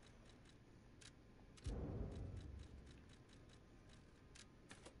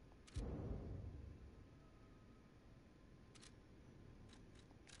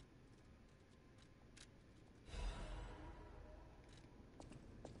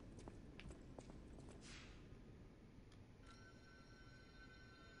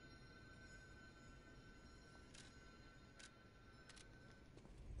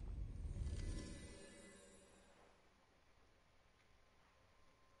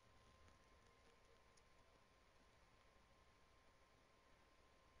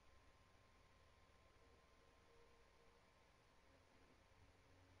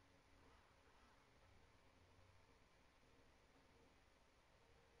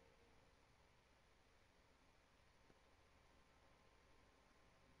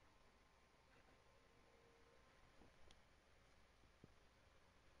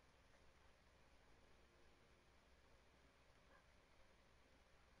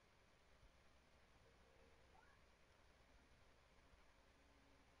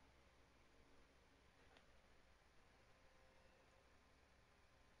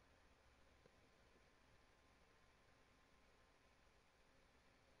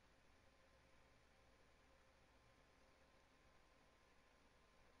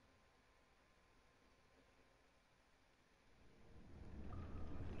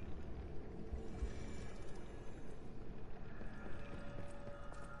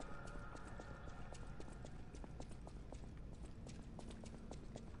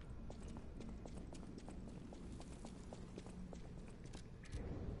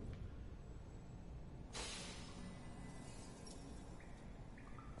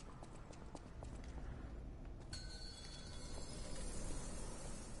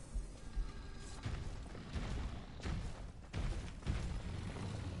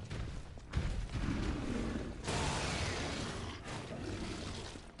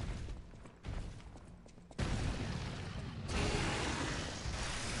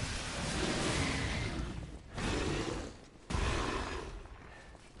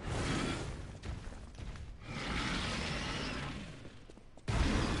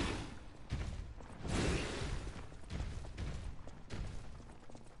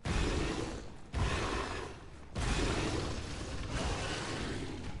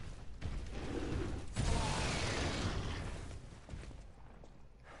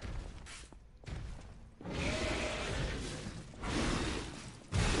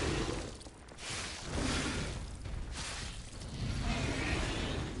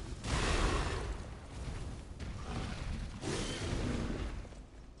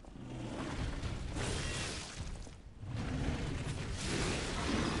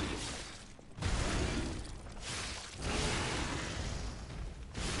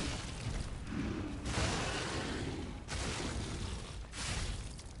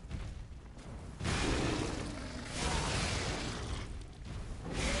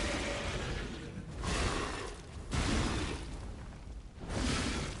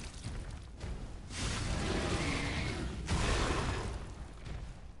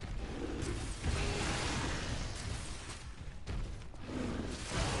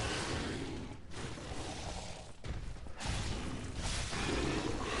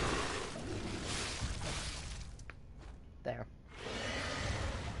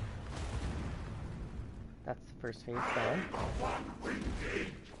 First phase done.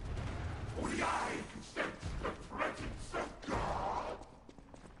 Only I can sense the presence of God.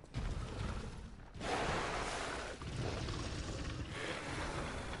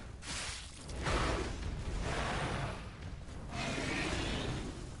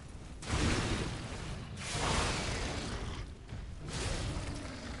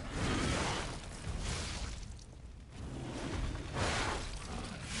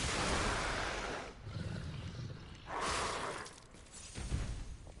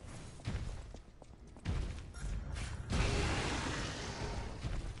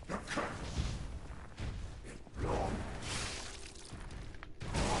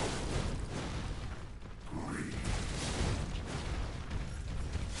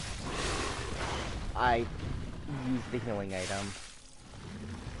 I used the healing item.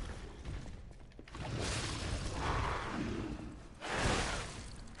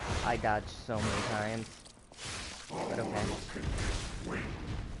 I dodged so many times. But okay.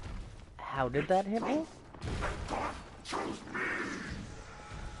 How did that hit me?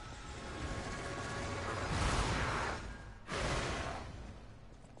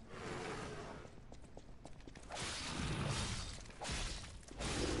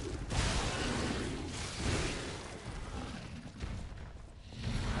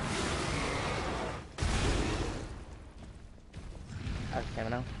 I have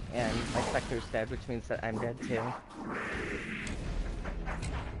stamina. And my Spectre's dead, which means that I'm dead too.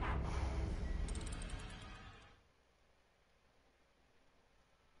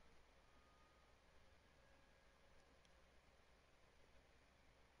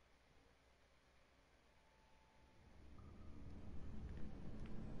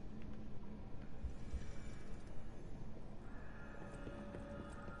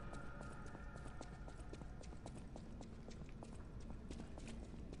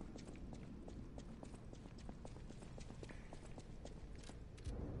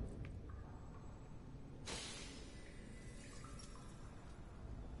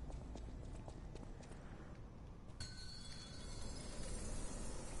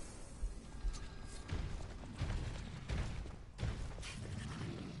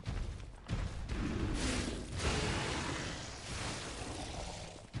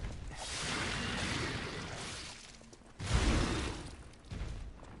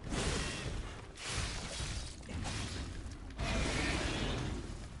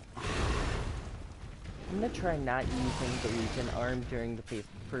 I'm gonna try not using the Legion arm during the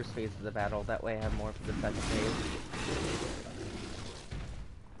first phase of the battle, that way I have more for the second phase.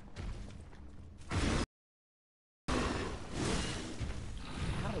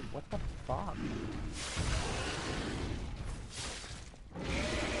 How? What the fuck?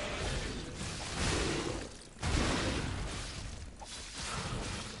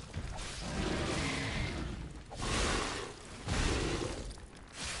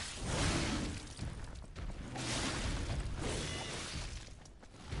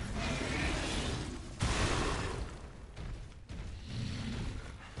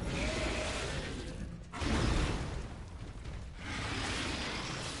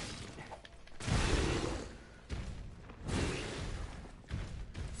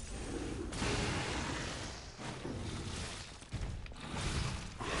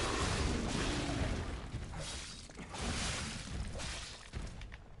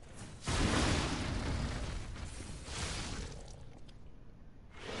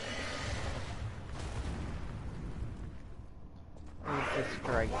 To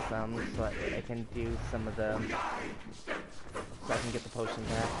strike some so I can do some of the so I can get the potion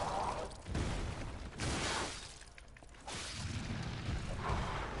back.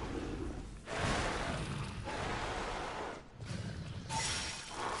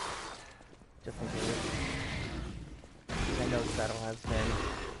 Just in case. I know this battle has been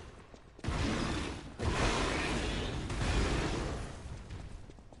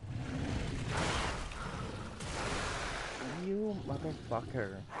you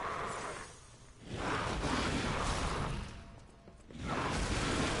motherfucker.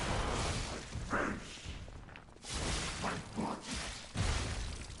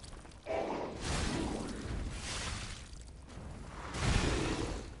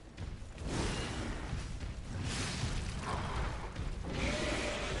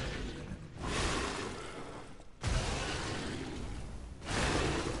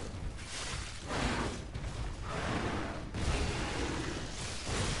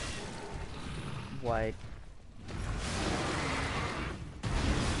 What?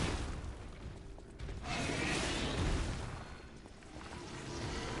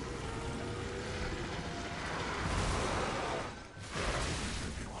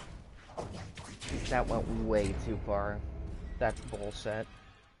 That went way too far. That's bullshit.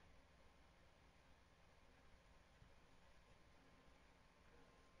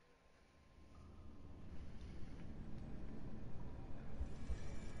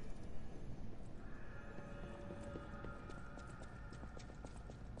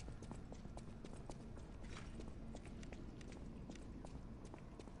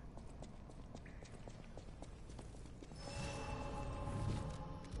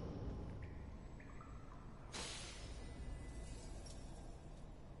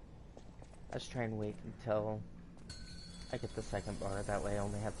 Let's try and wait until I get the second bar. That way I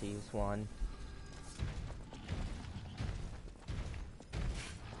only have to use one.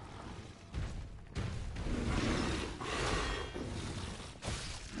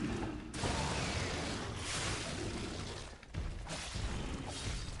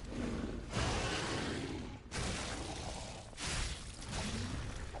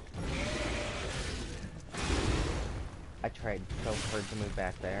 I tried so hard to move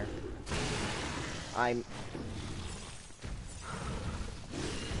back there. I'm...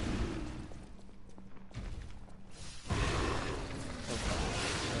 so fucking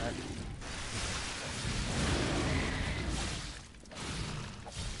shit.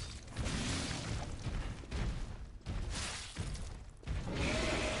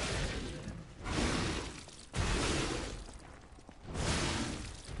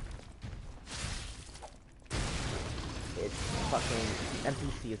 It's fucking...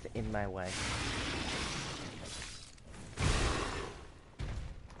 NPC is in my way.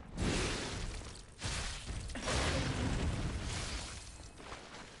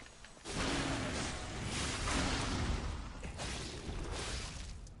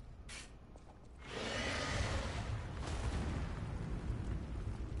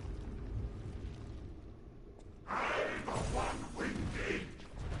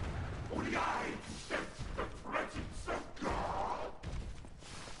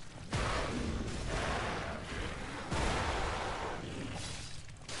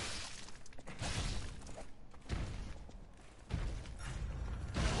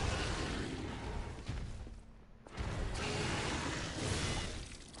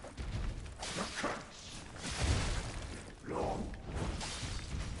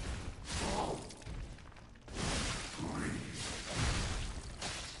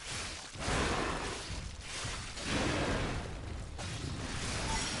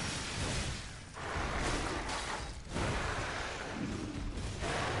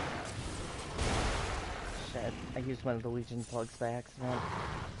 Shit, I used one of the Legion plugs by accident.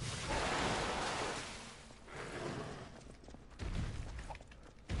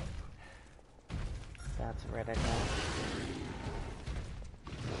 That's right, I got.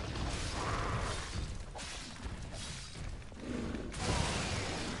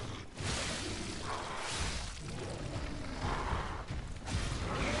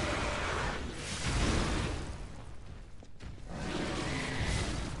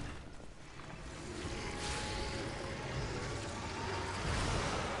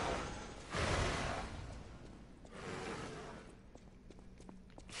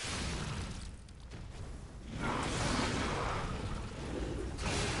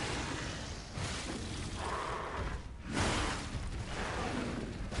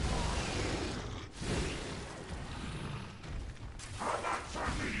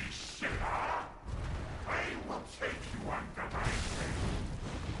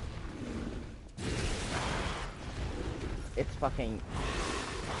 It's fucking...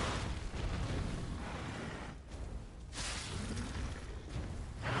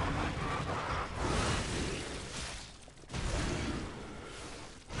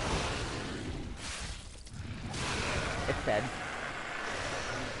 It's dead.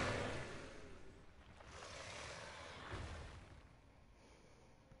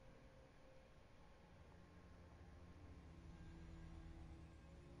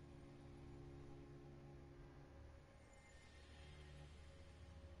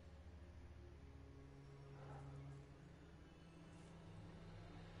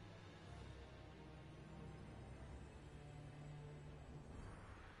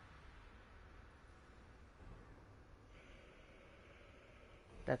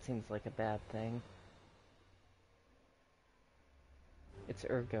 That seems like a bad thing. Its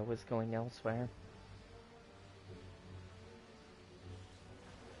ergo was going elsewhere.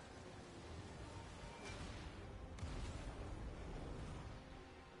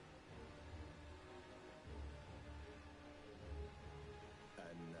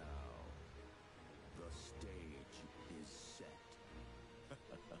 And now, the stage is set.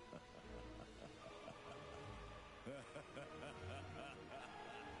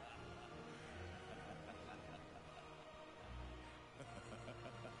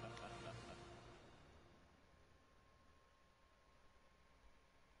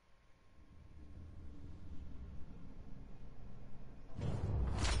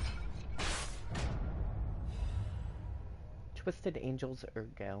 Twisted Angels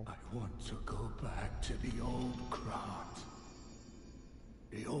Ergo. I want to go back to the old Krat.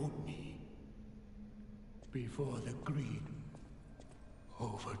 The old me. Before the greed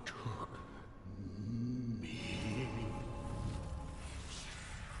overtook me.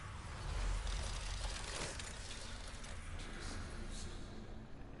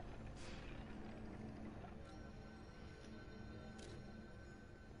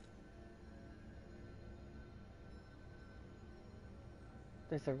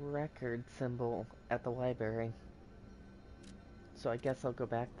 There's a record symbol at the library. So I guess I'll go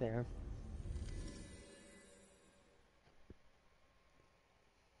back there.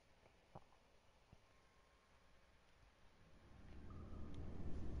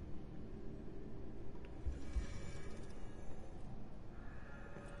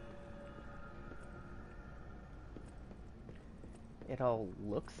 It all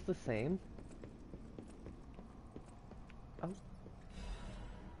looks the same. Oh.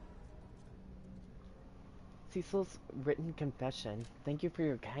 Cecil's written confession. Thank you for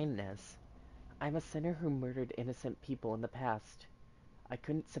your kindness. I'm a sinner who murdered innocent people in the past. I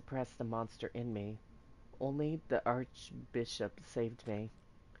couldn't suppress the monster in me. Only the Archbishop saved me.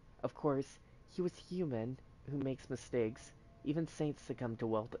 Of course, he was human, who makes mistakes. Even saints succumb to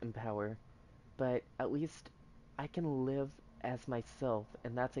wealth and power. But at least I can live as myself,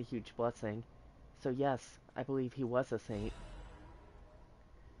 and that's a huge blessing. So yes, I believe he was a saint.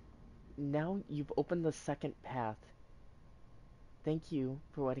 Now you've opened the second path. Thank you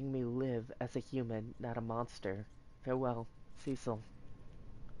for letting me live as a human, not a monster. Farewell, Cecil.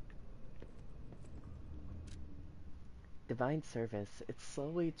 Divine service. It's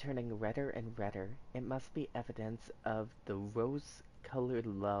slowly turning redder and redder. It must be evidence of the rose-colored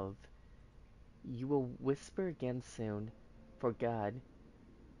love. You will whisper again soon, for God,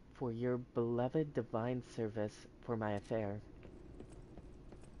 for your beloved divine service for my affair.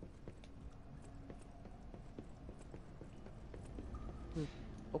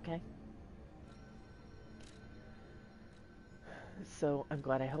 Okay. So, I'm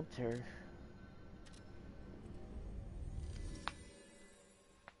glad I helped her.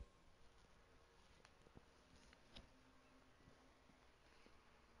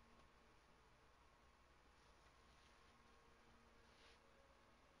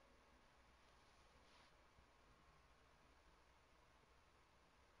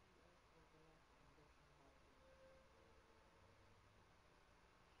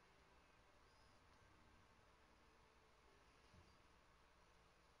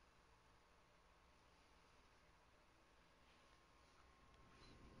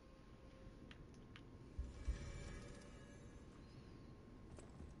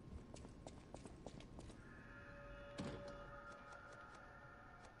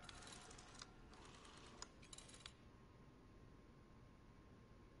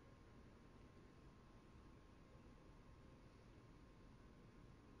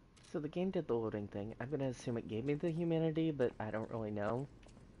 So the game did the loading thing. I'm gonna assume it gave me the humanity, but I don't really know.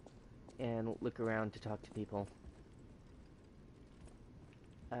 And look around to talk to people.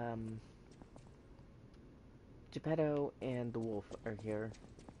 Geppetto and the wolf are here.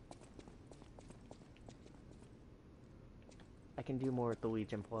 I can do more with the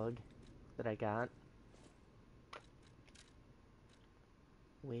Legion plug that I got.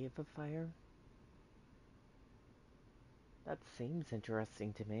 Wave of fire? That seems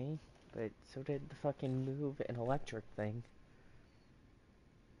interesting to me, but so did the fucking move and electric thing.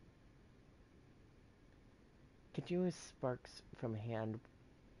 Could you use sparks from hand?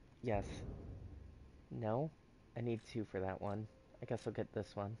 Yes. No? I need 2 for that one. I guess I'll get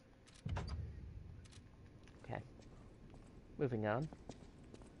this one. Okay. Moving on. Do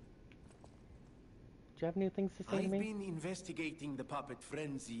you have new things to say to I've me? been investigating the puppet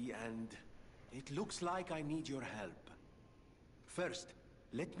frenzy, and it looks like I need your help. First,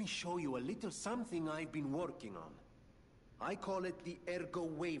 let me show you a little something I've been working on. I call it the Ergo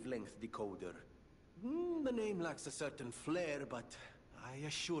Wavelength Decoder. The name lacks a certain flair, but I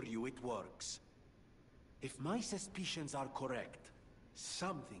assure you it works. If my suspicions are correct,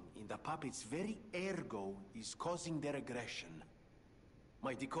 something in the puppet's very ergo is causing their aggression.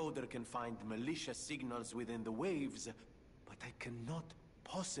 My decoder can find malicious signals within the waves, but I cannot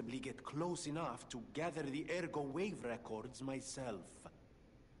possibly get close enough to gather the ergo wave records myself.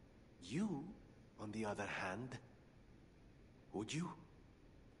 You, on the other hand, would you?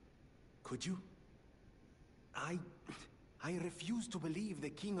 Could you? I refuse to believe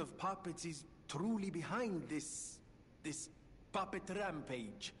the King of Puppets is truly behind this puppet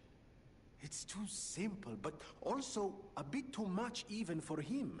rampage. It's too simple, but also a bit too much even for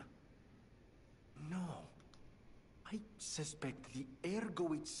him. No. I suspect the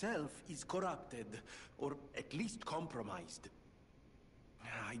ergo itself is corrupted, or at least compromised.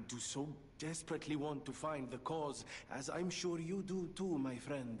 I do so desperately want to find the cause, as I'm sure you do too, my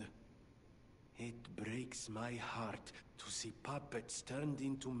friend. It breaks my heart to see puppets turned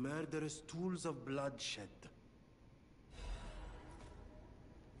into murderous tools of bloodshed.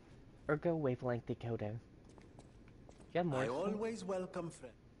 Ergo wavelength decoder. You have more I stuff? always welcome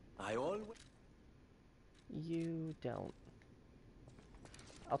friends. I always... You don't.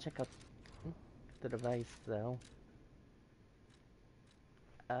 I'll check out the device, though.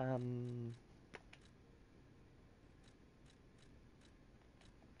 The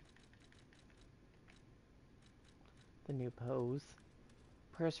new pose.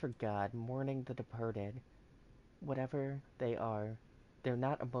 Prayers for God, mourning the departed. Whatever they are, they're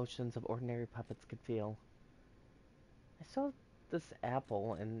not emotions of ordinary puppets could feel. I saw this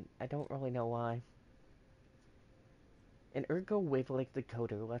apple, and I don't really know why. An ergo wavelength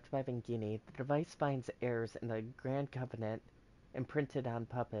decoder left by Vangini, the device finds errors in the Grand Covenant imprinted on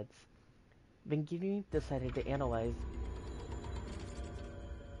puppets. Vangini decided to analyze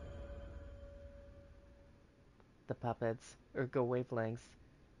the puppets' ergo wavelengths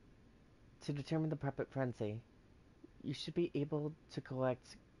to determine the puppet frenzy. You should be able to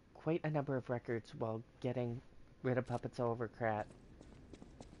collect quite a number of records while getting rid of puppets all over Krat.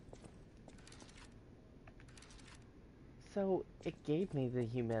 So, it gave me the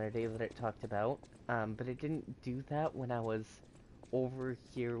humanity that it talked about, but it didn't do that when I was over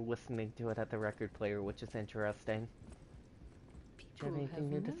here listening to it at the record player, which is interesting. Do you have anything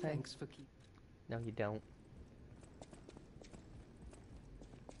new to say? Thanks for keeping. No, you don't.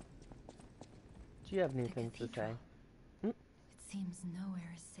 Do you have new things to say? It seems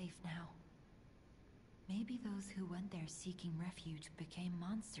nowhere is safe now. Maybe those who went there seeking refuge became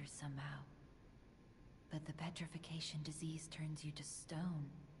monsters somehow. But the petrification disease turns you to stone,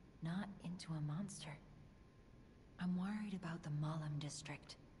 not into a monster. I'm worried about the Malam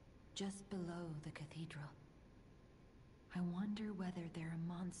district, just below the cathedral. I wonder whether there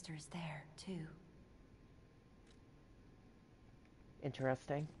are monsters there, too.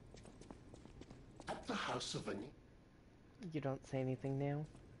 Interesting. At the House of Ani. You don't say anything new?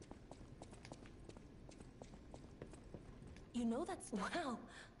 You know that's... Wow!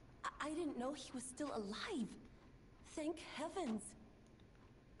 I didn't know he was still alive. Thank heavens.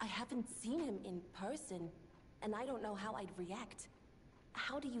 I haven't seen him in person, and I don't know how I'd react.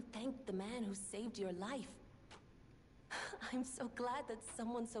 How do you thank the man who saved your life? I'm so glad that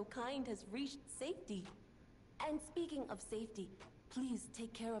someone so kind has reached safety. And speaking of safety, please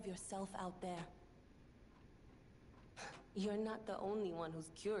take care of yourself out there. You're not the only one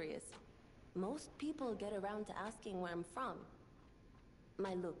who's curious. Most people get around to asking where I'm from.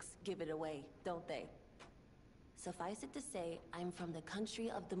 My looks give it away, don't they? Suffice it to say, I'm from the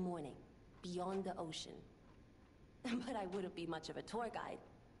country of the morning, beyond the ocean. But I wouldn't be much of a tour guide.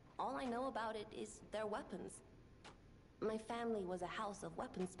 All I know about it is their weapons. My family was a house of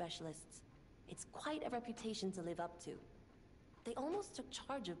weapons specialists. It's quite a reputation to live up to. They almost took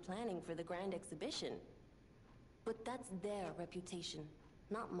charge of planning for the grand exhibition. But that's their reputation,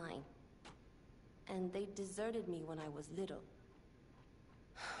 not mine. And they deserted me when I was little.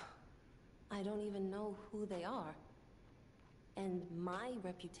 I don't even know who they are. And my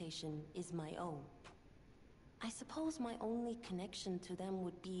reputation is my own. I suppose my only connection to them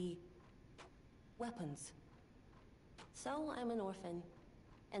would be... weapons. So I'm an orphan,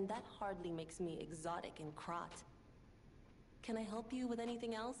 and that hardly makes me exotic in Krat. Can I help you with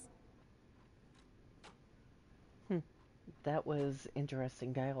anything else? That was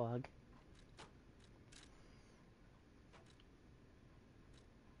interesting dialogue.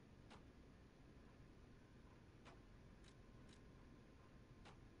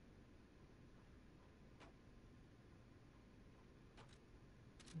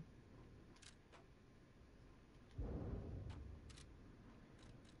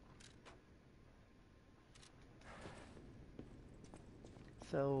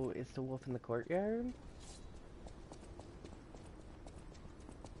 So, is the wolf in the courtyard?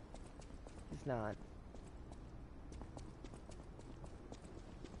 He's not.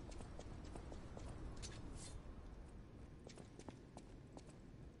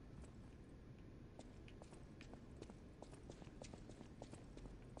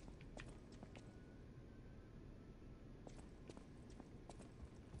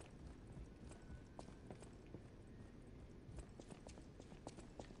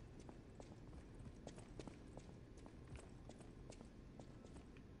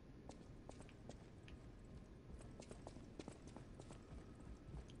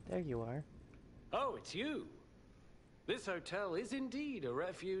 There you are. Oh, it's you. This hotel is indeed a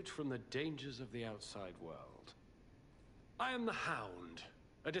refuge from the dangers of the outside world. I am the Hound,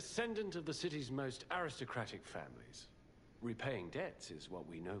 a descendant of the city's most aristocratic families. Repaying debts is what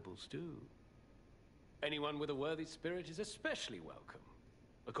we nobles do. Anyone with a worthy spirit is especially welcome.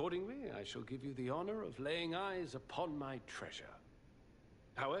 Accordingly, I shall give you the honor of laying eyes upon my treasure.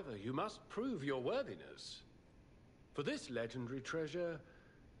 However, you must prove your worthiness. For this legendary treasure,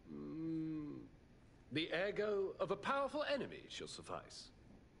 the ergo of a powerful enemy shall suffice.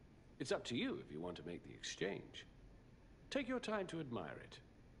 It's up to you if you want to make the exchange. Take your time to admire it.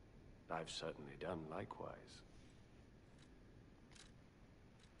 I've certainly done likewise.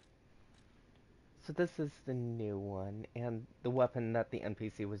 So this is the new one, and the weapon that the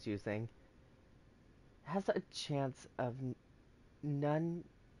NPC was using has a chance of none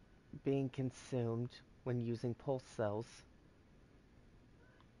being consumed when using pulse cells.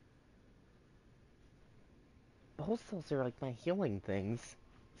 Pulse cells are like my healing things,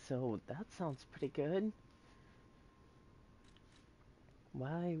 so that sounds pretty good.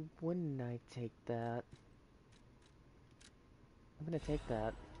 Why wouldn't I take that? I'm gonna take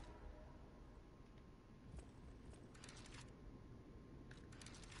that.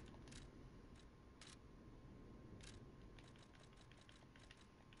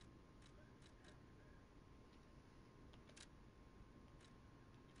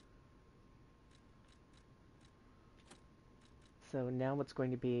 So now what's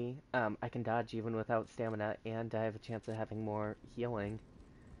going to be, I can dodge even without stamina, and I have a chance of having more healing.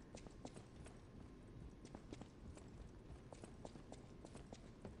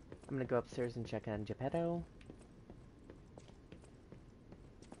 I'm gonna go upstairs and check on Geppetto.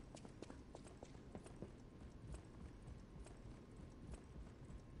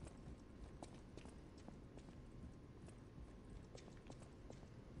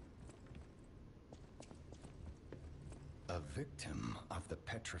 A victim of the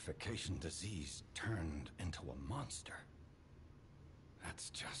petrification disease turned into a monster. That's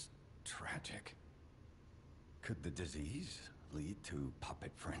just tragic. Could the disease lead to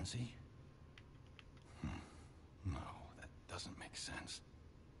puppet frenzy? No, that doesn't make sense.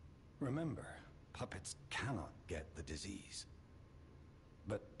 Remember, puppets cannot get the disease.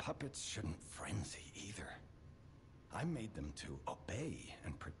 But puppets shouldn't frenzy either. I made them to obey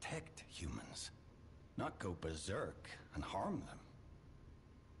and protect humans, not go berserk and harm them.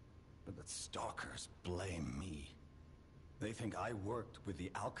 But the stalkers blame me. They think I worked with the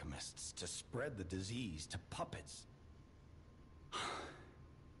alchemists to spread the disease to puppets.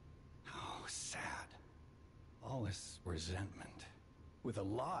 How sad. All this resentment, with a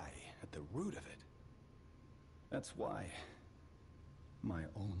lie at the root of it. That's why my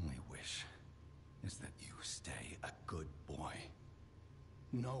only wish is that you stay a good boy.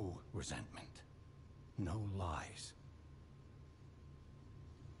 No resentment. No lies.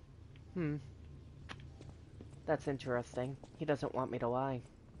 That's interesting. He doesn't want me to lie.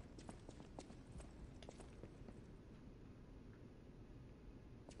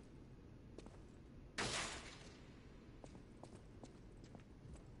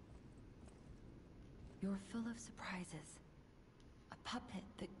 You're full of surprises. A puppet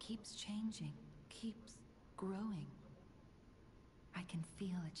that keeps changing, keeps growing. I can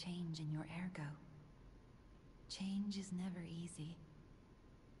feel a change in your ergo. Change is never easy.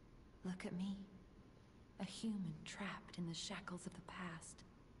 Look at me. A human trapped in the shackles of the past.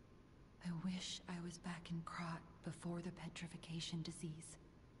 I wish I was back in Krat before the petrification disease.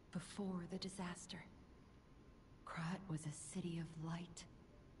 Before the disaster. Krat was a city of light.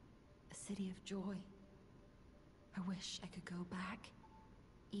 A city of joy. I wish I could go back,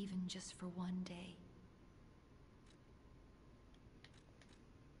 even just for one day.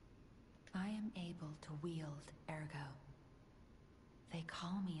 I am able to wield ergo. They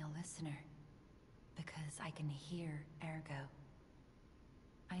call me a listener, because I can hear ergo.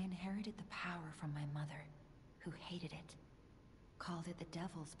 I inherited the power from my mother, who hated it, called it the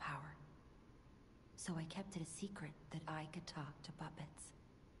devil's power. So I kept it a secret that I could talk to puppets.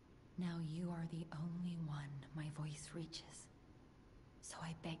 Now you are the only one my voice reaches. So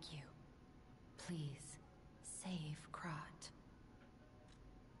I beg you, please, save Krat.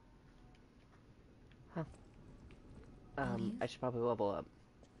 Huh. I should probably level up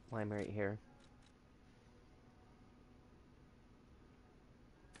while I'm right here.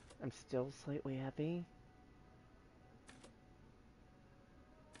 I'm still slightly heavy.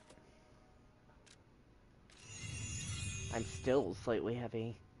 I'm still slightly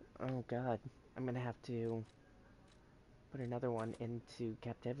heavy. Oh god. I'm gonna have to put another one into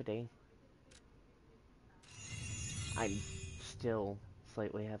captivity. I'm still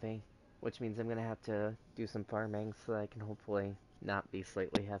slightly heavy. which means I'm gonna have to do some farming so that I can hopefully not be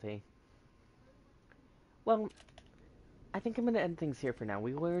slightly heavy. Well, I think I'm gonna end things here for now.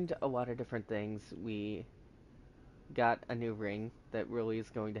 We learned a lot of different things. We got a new ring that really is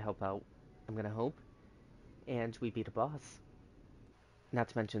going to help out, I'm gonna hope. And we beat a boss. Not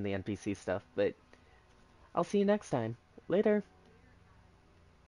to mention the NPC stuff, but I'll see you next time. Later!